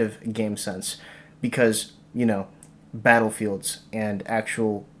a bit of game sense because, you know, battlefields and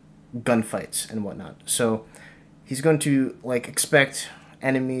actual gunfights and whatnot. So he's going to expect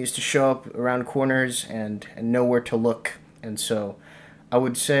enemies to show up around corners and know where to look. And so I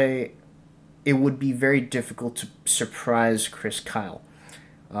would say it would be very difficult to surprise Chris Kyle.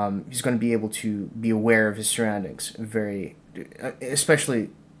 He's going to be able to be aware of his surroundings, especially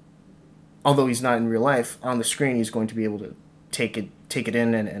although he's not in real life. On the screen, he's going to be able to take it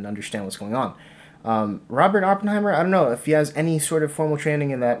in and understand what's going on. Robert Oppenheimer, I don't know if he has any sort of formal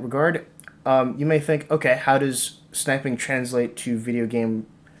training in that regard. You may think, okay, how does sniping translate to video game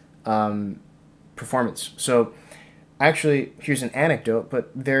performance? So actually, here's an anecdote,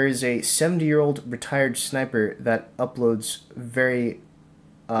 but there is a 70-year-old retired sniper that uploads very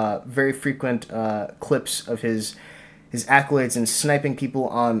frequent clips of his accolades and sniping people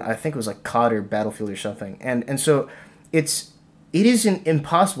on, I think it was COD or Battlefield or something. And so it isn't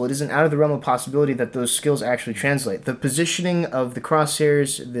impossible. It isn't out of the realm of possibility that those skills actually translate. The positioning of the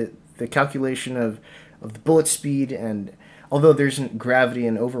crosshairs, the calculation of the bullet speed, and although there isn't gravity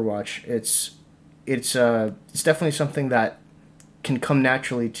in Overwatch, it's definitely something that can come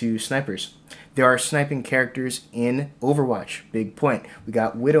naturally to snipers. There are sniping characters in Overwatch. Big point. We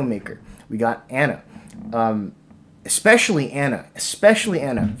got Widowmaker. We got Ana. Especially Ana.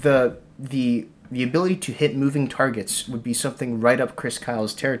 The ability to hit moving targets would be something right up Chris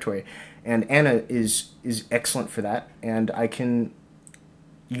Kyle's territory, and Ana is excellent for that. And I can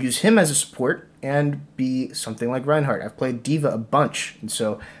use him as a support and be something like Reinhardt. I've played Diva a bunch, and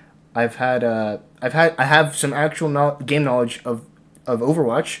so I have some actual game knowledge of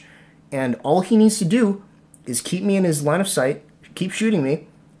Overwatch, and all he needs to do is keep me in his line of sight, keep shooting me,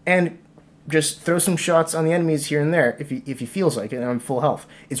 and just throw some shots on the enemies here and there if he feels like it, and I'm full health.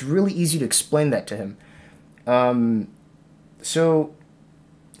 It's really easy to explain that to him. So,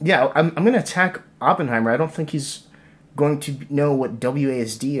 yeah, I'm going to attack Oppenheimer. I don't think he's going to know what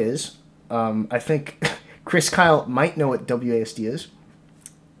WASD is. I think Chris Kyle might know what WASD is.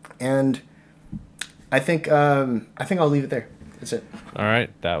 And I think I'll leave it there. That's it. All right.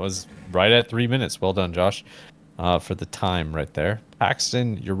 That was right at 3 minutes. Well done, Josh, for the time right there.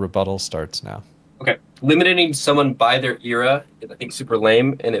 Paxton, your rebuttal starts now. Okay. Limiting someone by their era is, I think, super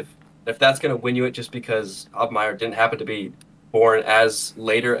lame. And if that's going to win you it just because Oppenheimer didn't happen to be born as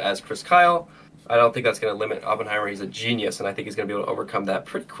later as Chris Kyle, I don't think that's going to limit Oppenheimer. He's a genius, and I think he's going to be able to overcome that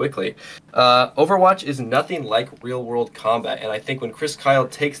pretty quickly. Overwatch is nothing like real-world combat, and I think when Chris Kyle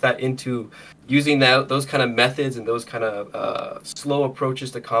takes that into using those kind of methods and those kind of slow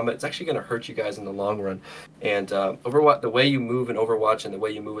approaches to combat, it's actually going to hurt you guys in the long run. And Overwatch, the way you move in Overwatch and the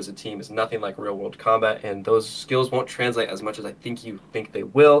way you move as a team is nothing like real-world combat, and those skills won't translate as much as I think you think they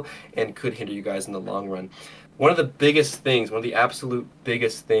will, and could hinder you guys in the long run. One of the absolute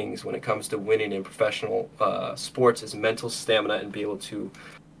biggest things when it comes to winning in professional sports is mental stamina and being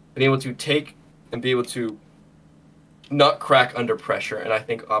able to take and be able to not crack under pressure. And I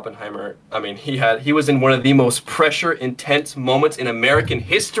think Oppenheimer, he was in one of the most pressure intense moments in American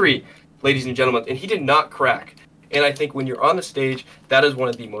history, ladies and gentlemen, and he did not crack. And I think when you're on the stage, that is one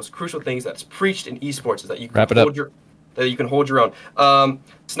of the most crucial things that's preached in esports, is that you can hold your own.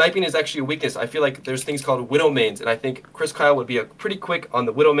 Sniping is actually a weakness. I feel like there's things called widow mains, and I think Chris Kyle would be pretty quick on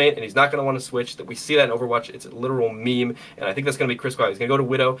the widow main, and he's not going to want to switch. That we see that in Overwatch. It's a literal meme, and I think that's going to be Chris Kyle. He's going to go to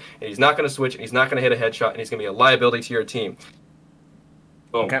widow, and he's not going to switch, and he's not going to hit a headshot, and he's going to be a liability to your team.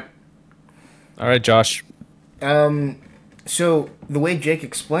 Boom. Okay. All right, Josh. So the way Jake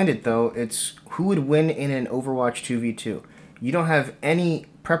explained it, though, it's who would win in an Overwatch 2v2. You don't have any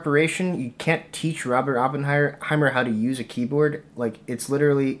preparation. You can't teach Robert Oppenheimer how to use a keyboard. It's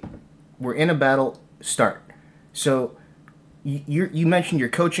literally, we're in a battle, start. So you mentioned your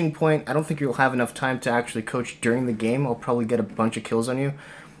coaching point. I don't think you'll have enough time to actually coach during the game. I'll probably get a bunch of kills on you.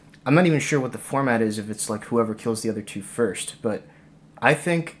 I'm not even sure what the format is, if it's like whoever kills the other two first, but I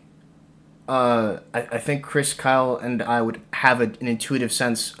think I think Chris, Kyle, and I would have an intuitive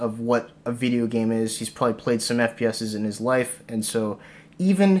sense of what a video game is. He's probably played some FPSs in his life, and so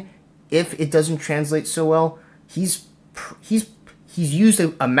even if it doesn't translate so well, he's used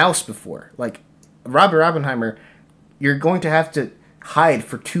a mouse before. Like Robert Oppenheimer, you're going to have to hide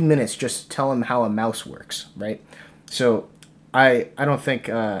for 2 minutes just to tell him how a mouse works, right? So I don't think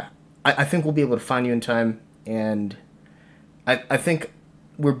I think we'll be able to find you in time, and I think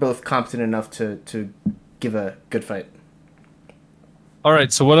we're both competent enough to give a good fight. All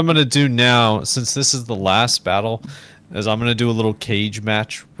right, so what I'm going to do now, since this is the last battle, is I'm going to do a little cage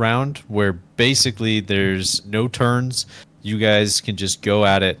match round where basically there's no turns. You guys can just go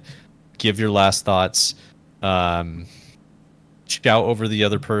at it, give your last thoughts, shout over the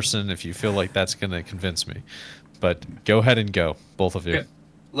other person if you feel like that's going to convince me. But go ahead and go, both of you. Okay.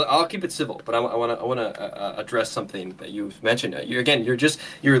 I'll keep it civil, but I want to address something that you've mentioned.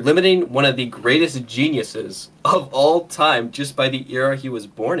 You're limiting one of the greatest geniuses of all time just by the era he was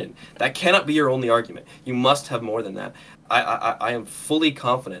born in. That cannot be your only argument. You must have more than that. I am fully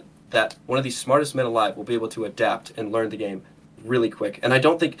confident that one of the smartest men alive will be able to adapt and learn the game really quick. And I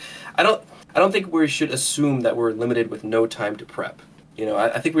don't think we should assume that we're limited with no time to prep. You know,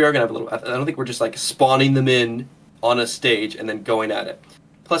 I think we are gonna have a little. I don't think we're just like spawning them in on a stage and then going at it.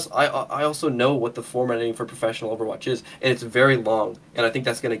 Plus, I also know what the formatting for professional Overwatch is, and it's very long, and I think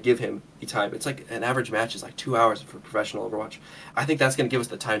that's going to give him the time. It's like an average match is like 2 hours for professional Overwatch. I think that's going to give us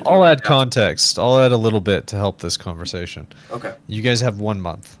the time to I'll add context. I'll add a little bit to help this conversation. Okay. You guys have 1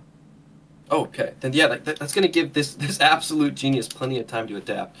 month. Oh, okay. Then yeah, that's going to give this absolute genius plenty of time to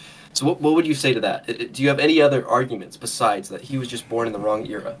adapt. So what would you say to that? Do you have any other arguments besides that he was just born in the wrong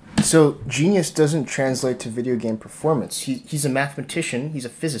era? So genius doesn't translate to video game performance. He's a mathematician, he's a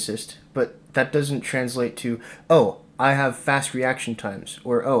physicist, but that doesn't translate to, oh, I have fast reaction times,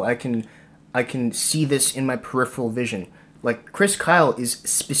 or oh, I can see this in my peripheral vision. Like Chris Kyle is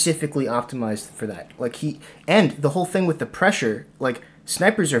specifically optimized for that. And the whole thing with the pressure, like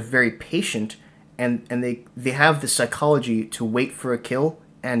snipers are very patient, and they have the psychology to wait for a kill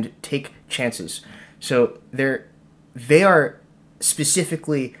and take chances. So they are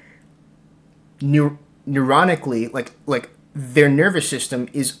specifically neuronically like their nervous system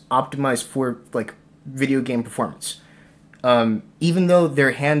is optimized for like video game performance. Even though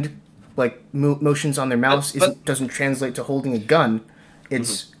their hand motions on their mouse doesn't translate to holding a gun,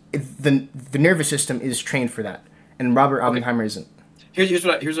 the nervous system is trained for that, and Robert Oppenheimer isn't. Here's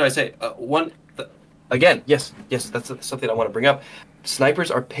what I say. Again, yes, that's something I want to bring up. Snipers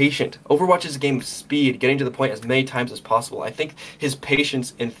are patient. Overwatch is a game of speed, getting to the point as many times as possible. I think his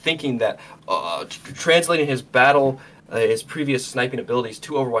patience in thinking that translating his his previous sniping abilities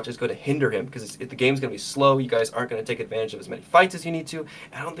to Overwatch is going to hinder him, because the game's going to be slow. You guys aren't going to take advantage of as many fights as you need to,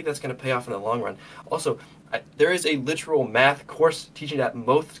 and I don't think that's going to pay off in the long run. Also, there is a literal math course teaching at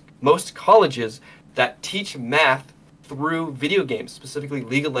most colleges that teach math through video games, specifically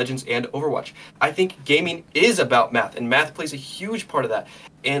League of Legends and Overwatch. I think gaming is about math, and math plays a huge part of that.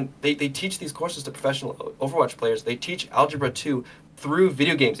 And they teach these courses to professional Overwatch players. They teach Algebra 2 through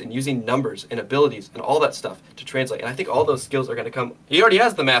video games and using numbers and abilities and all that stuff to translate. And I think all those skills are going to come. He already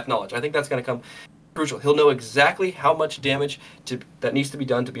has the math knowledge. I think that's going to come crucial. He'll know exactly how much damage that needs to be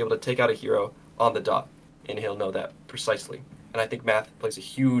done to be able to take out a hero on the dot, and he'll know that precisely. And I think math plays a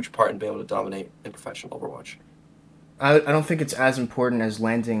huge part in being able to dominate in professional Overwatch. I don't think it's as important as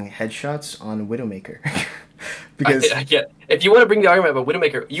landing headshots on Widowmaker. Because I get, if you want to bring the argument about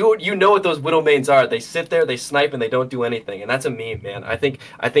Widowmaker, you know what those Widow mains are. They sit there, they snipe, and they don't do anything, and that's a meme, man. I think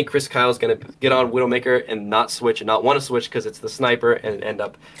Chris Kyle's gonna get on Widowmaker and not switch, and not want to switch because it's the sniper, and end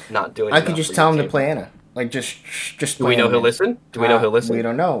up not doing. I could just tell him to play Ana. Like just. Do we know he'll listen? Do we know he'll listen? We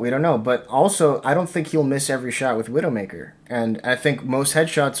don't know. But also, I don't think he'll miss every shot with Widowmaker, and I think most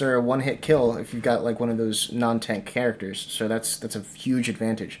headshots are a one-hit kill if you've got like one of those non-tank characters. So that's a huge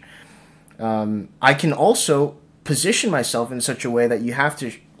advantage. I can also position myself in such a way that you have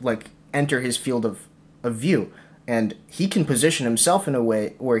to like enter his field of view, and he can position himself in a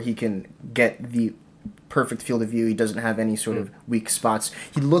way where he can get the perfect field of view. He doesn't have any sort of weak spots.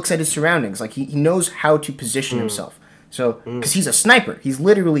 He looks at his surroundings. Like he knows how to position himself. So because he's a sniper, he's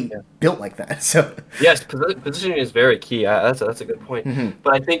literally built like that. So yes, positioning is very key. That's a good point.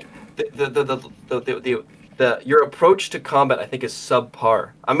 But I think the your approach to combat, I think, is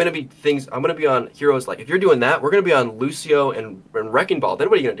subpar. I'm gonna be on heroes like, if you're doing that, we're gonna be on Lucio and Wrecking Ball. Then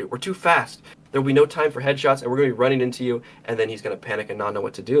what are you gonna do? We're too fast. There'll be no time for headshots, and we're gonna be running into you, and then he's gonna panic and not know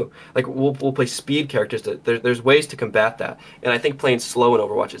what to do. Like we'll play speed characters. There's ways to combat that, and I think playing slow in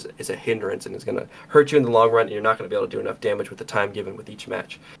Overwatch is a hindrance, and it's gonna hurt you in the long run, and you're not gonna be able to do enough damage with the time given with each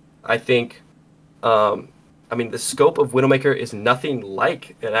match. I think, I mean, the scope of Widowmaker is nothing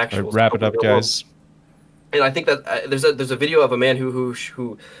like an actual. Right, wrap it up, guys. And I think that there's a video of a man who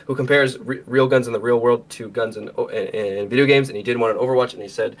compares real guns in the real world to guns in video games, and he did one on Overwatch, and he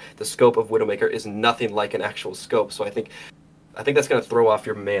said the scope of Widowmaker is nothing like an actual scope. So I think that's gonna throw off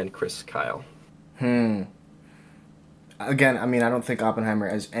your man Chris Kyle. Again, I mean, I don't think Oppenheimer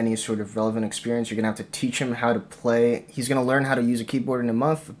has any sort of relevant experience. You're gonna have to teach him how to play. He's gonna learn how to use a keyboard in a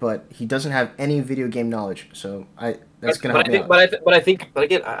month, but he doesn't have any video game knowledge. So that's gonna help me out. But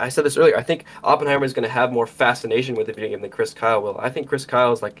again, I said this earlier. I think Oppenheimer is going to have more fascination with the video game than Chris Kyle will. I think Chris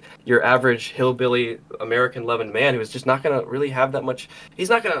Kyle is like your average hillbilly American-loving man who is just not going to really have that much. He's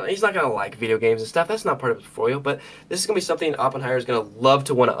not going to like video games and stuff. That's not part of his portfolio. But this is going to be something Oppenheimer is going to love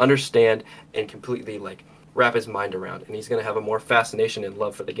to want to understand and completely like wrap his mind around, and he's going to have a more fascination and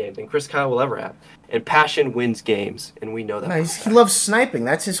love for the game than Chris Kyle will ever have. And passion wins games, and we know that. No, he loves sniping.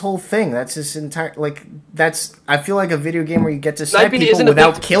 That's his whole thing. That's his entire I feel like a video game where you get to snipe people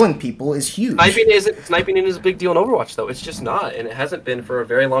without killing people is huge. Sniping is a big deal in Overwatch, though. It's just not, and it hasn't been for a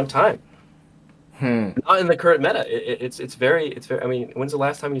very long time. Not in the current meta. It's very. I mean, when's the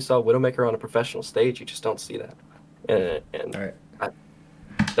last time you saw Widowmaker on a professional stage? You just don't see that. And all right.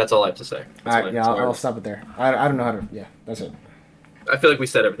 That's all I have to say. All right, yeah, I'll stop it there. I don't know how to. Yeah, that's it. I feel like we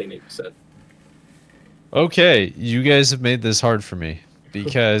said everything Nate said. Okay, you guys have made this hard for me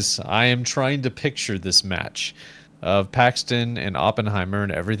because I am trying to picture this match of Paxton and Oppenheimer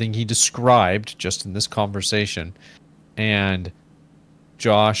and everything he described just in this conversation, and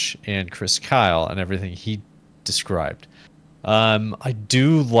Josh and Chris Kyle and everything he described. I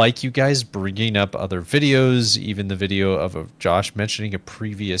do like you guys bringing up other videos, even the video of Josh mentioning a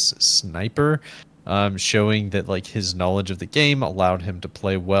previous sniper, showing that like his knowledge of the game allowed him to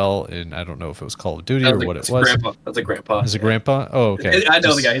play well in, I don't know if it was Call of Duty or what it was. Grandpa. That's a grandpa. Is a grandpa? Oh, okay. I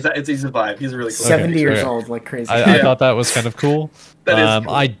know the guy. He's a vibe. He's a really cool 70 years old, like crazy. I thought that was kind of cool. That is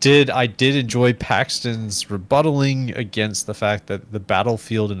cool. I did enjoy Paxton's rebuttaling against the fact that the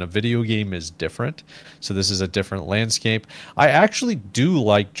battlefield in a video game is different. So this is a different landscape. I actually do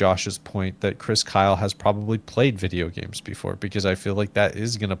like Josh's point that Chris Kyle has probably played video games before, because I feel like that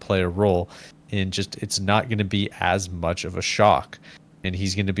is going to play a role in just, it's not going to be as much of a shock. And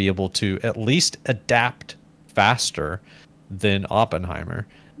he's going to be able to at least adapt faster than Oppenheimer.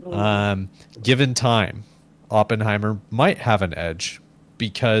 Given time, Oppenheimer might have an edge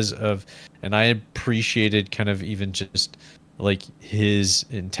because of, and I appreciated kind of even just like his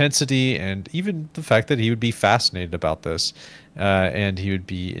intensity and even the fact that he would be fascinated about this and he would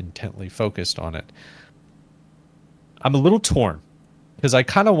be intently focused on it. I'm a little torn because I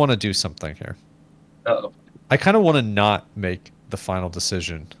kind of want to do something here. Uh-oh. I kind of want to not make the final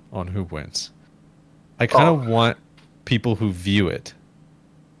decision on who wins. I kind of want people who view it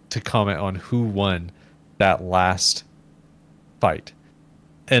to comment on who won that last fight,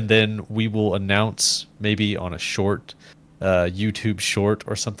 and then we will announce maybe on a short YouTube short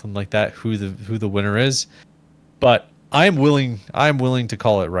or something like that who the winner is. But I'm willing to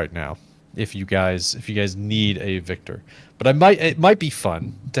call it right now if you guys need a victor. But it might be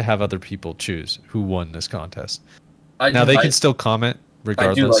fun to have other people choose who won this contest. They can still comment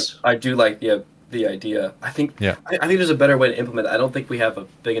regardless. I do like the idea. I think there's a better way to implement it. I don't think we have a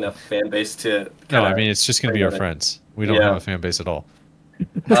big enough fan base to. No, I mean it's just going to be our friends. We don't have a fan base at all.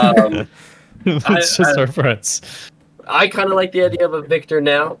 It's just our friends. I kind of like the idea of a victor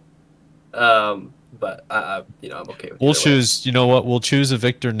now, but I'm okay with it. We'll choose. You know what? We'll choose a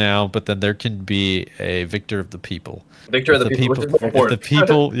victor now, but then there can be a victor of the people. Victor of the people. The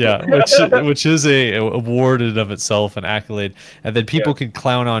people, yeah, which is a award in and of itself, an accolade, and then people can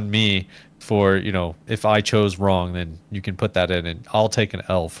clown on me for, if I chose wrong, then you can put that in, and I'll take an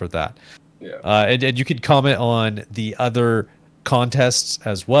L for that. Yeah. And you can comment on the other contests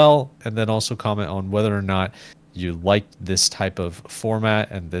as well, and then also comment on whether or not you liked this type of format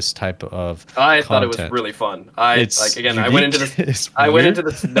and this type of content. Thought it was really fun. I went into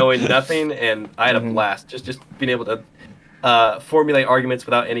this knowing nothing, and I had a blast. Just being able to formulate arguments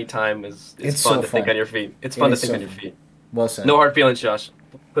without any time is fun to think on your feet. It's fun to think on your feet. Well said. No hard feelings, Josh.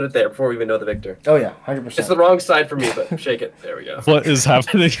 Put it there before we even know the victor. Oh yeah, 100%. It's the wrong side for me, but shake it. There we go. What is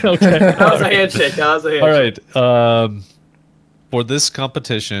happening? Okay. That was a handshake. All right. For this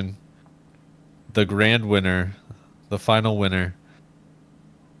competition, the grand winner, the final winner.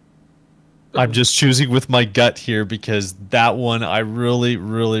 I'm just choosing with my gut here because that one I really,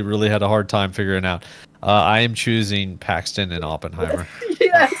 really, really had a hard time figuring out. I am choosing Paxton and Oppenheimer.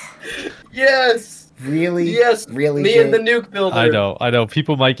 Yes, yes, Really? yes. Really? Me and the nuke builder. I know.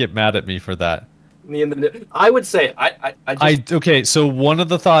 People might get mad at me for that. Me and the nuke. I would say I just, okay. So one of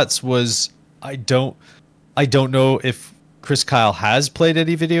the thoughts was I don't know if Chris Kyle has played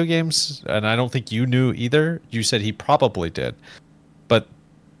any video games, and I don't think you knew either. You said he probably did, but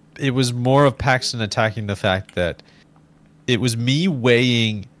it was more of Paxton attacking the fact that it was me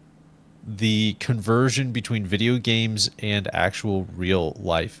weighing the conversion between video games and actual real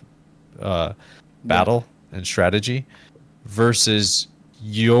life battle and strategy versus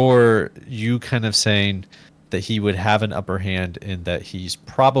you kind of saying that he would have an upper hand in that he's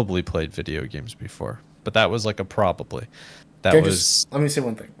probably played video games before. But that was like a probably. That was. Let me say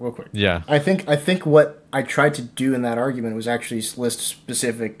one thing real quick. Yeah. I think what I tried to do in that argument was actually list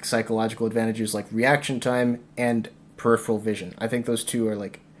specific psychological advantages like reaction time and peripheral vision. I think those two are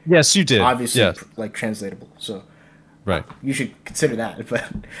like. Yes, you did. Obviously, yes. like translatable. So. Right. You should consider that,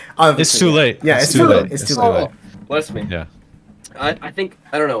 but it's too late. Yeah, it's too late. It's too late. Bless me. Yeah. I think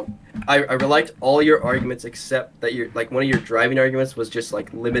I don't know. I liked all your arguments except that you're like one of your driving arguments was just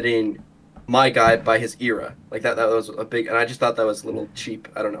like limiting my guy by his era. Like that was a big, and I just thought that was a little cheap.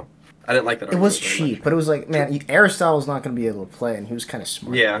 I don't know. I didn't like that. It was cheap, but it was like, man, Aristotle's not going to be able to play, and he was kind of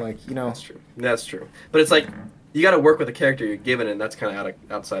smart. Yeah, like you know, that's true. That's true. But it's like you got to work with the character you're given, and that's kind of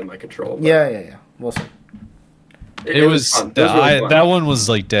outside of my control. But yeah. We'll see. It was fun. Really fun. That one was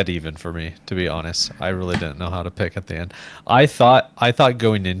like dead even for me, to be honest. I really didn't know how to pick at the end. I thought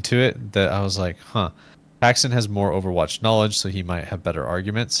going into it that I was like, Paxton has more Overwatch knowledge, so he might have better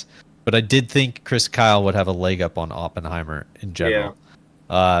arguments. But I did think Chris Kyle would have a leg up on Oppenheimer in general.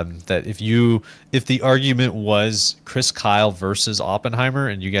 Yeah. That if the argument was Chris Kyle versus Oppenheimer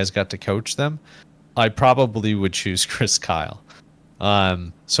and you guys got to coach them, I probably would choose Chris Kyle.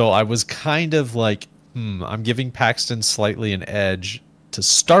 So I was kind of like, I'm giving Paxton slightly an edge to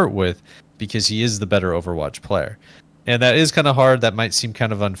start with because he is the better Overwatch player. And that is kind of hard. That might seem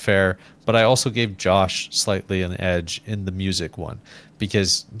kind of unfair. But I also gave Josh slightly an edge in the music one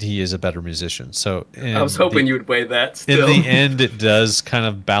because he is a better musician. So I was hoping you would weigh that still. In the end, it does kind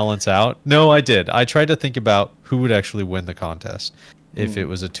of balance out. No, I did. I tried to think about who would actually win the contest if it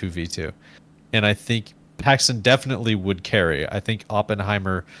was a 2v2. And I think Paxton definitely would carry. I think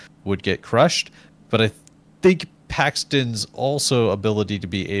Oppenheimer would get crushed. But I think Paxton's also ability to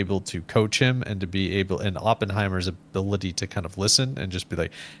be able to coach him and and Oppenheimer's ability to kind of listen and just be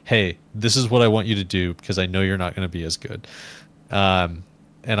like, hey, this is what I want you to do because I know you're not going to be as good. And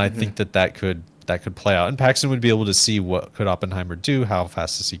I think that could play out. And Paxton would be able to see what could Oppenheimer do, how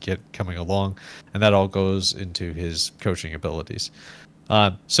fast does he get coming along, and that all goes into his coaching abilities.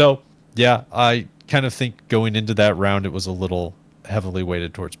 So, yeah, I kind of think going into that round it was a little heavily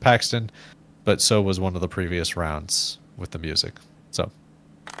weighted towards Paxton. But so was one of the previous rounds with the music. So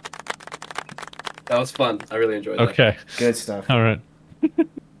that was fun. I really enjoyed that. Okay. Good stuff. All right.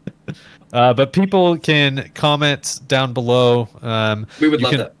 But people can comment down below. We would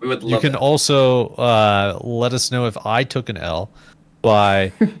love that. We would love You can that. also let us know if I took an L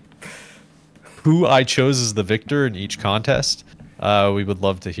by who I chose as the victor in each contest. We would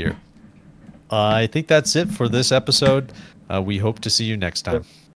love to hear. I think that's it for this episode. We hope to see you next time.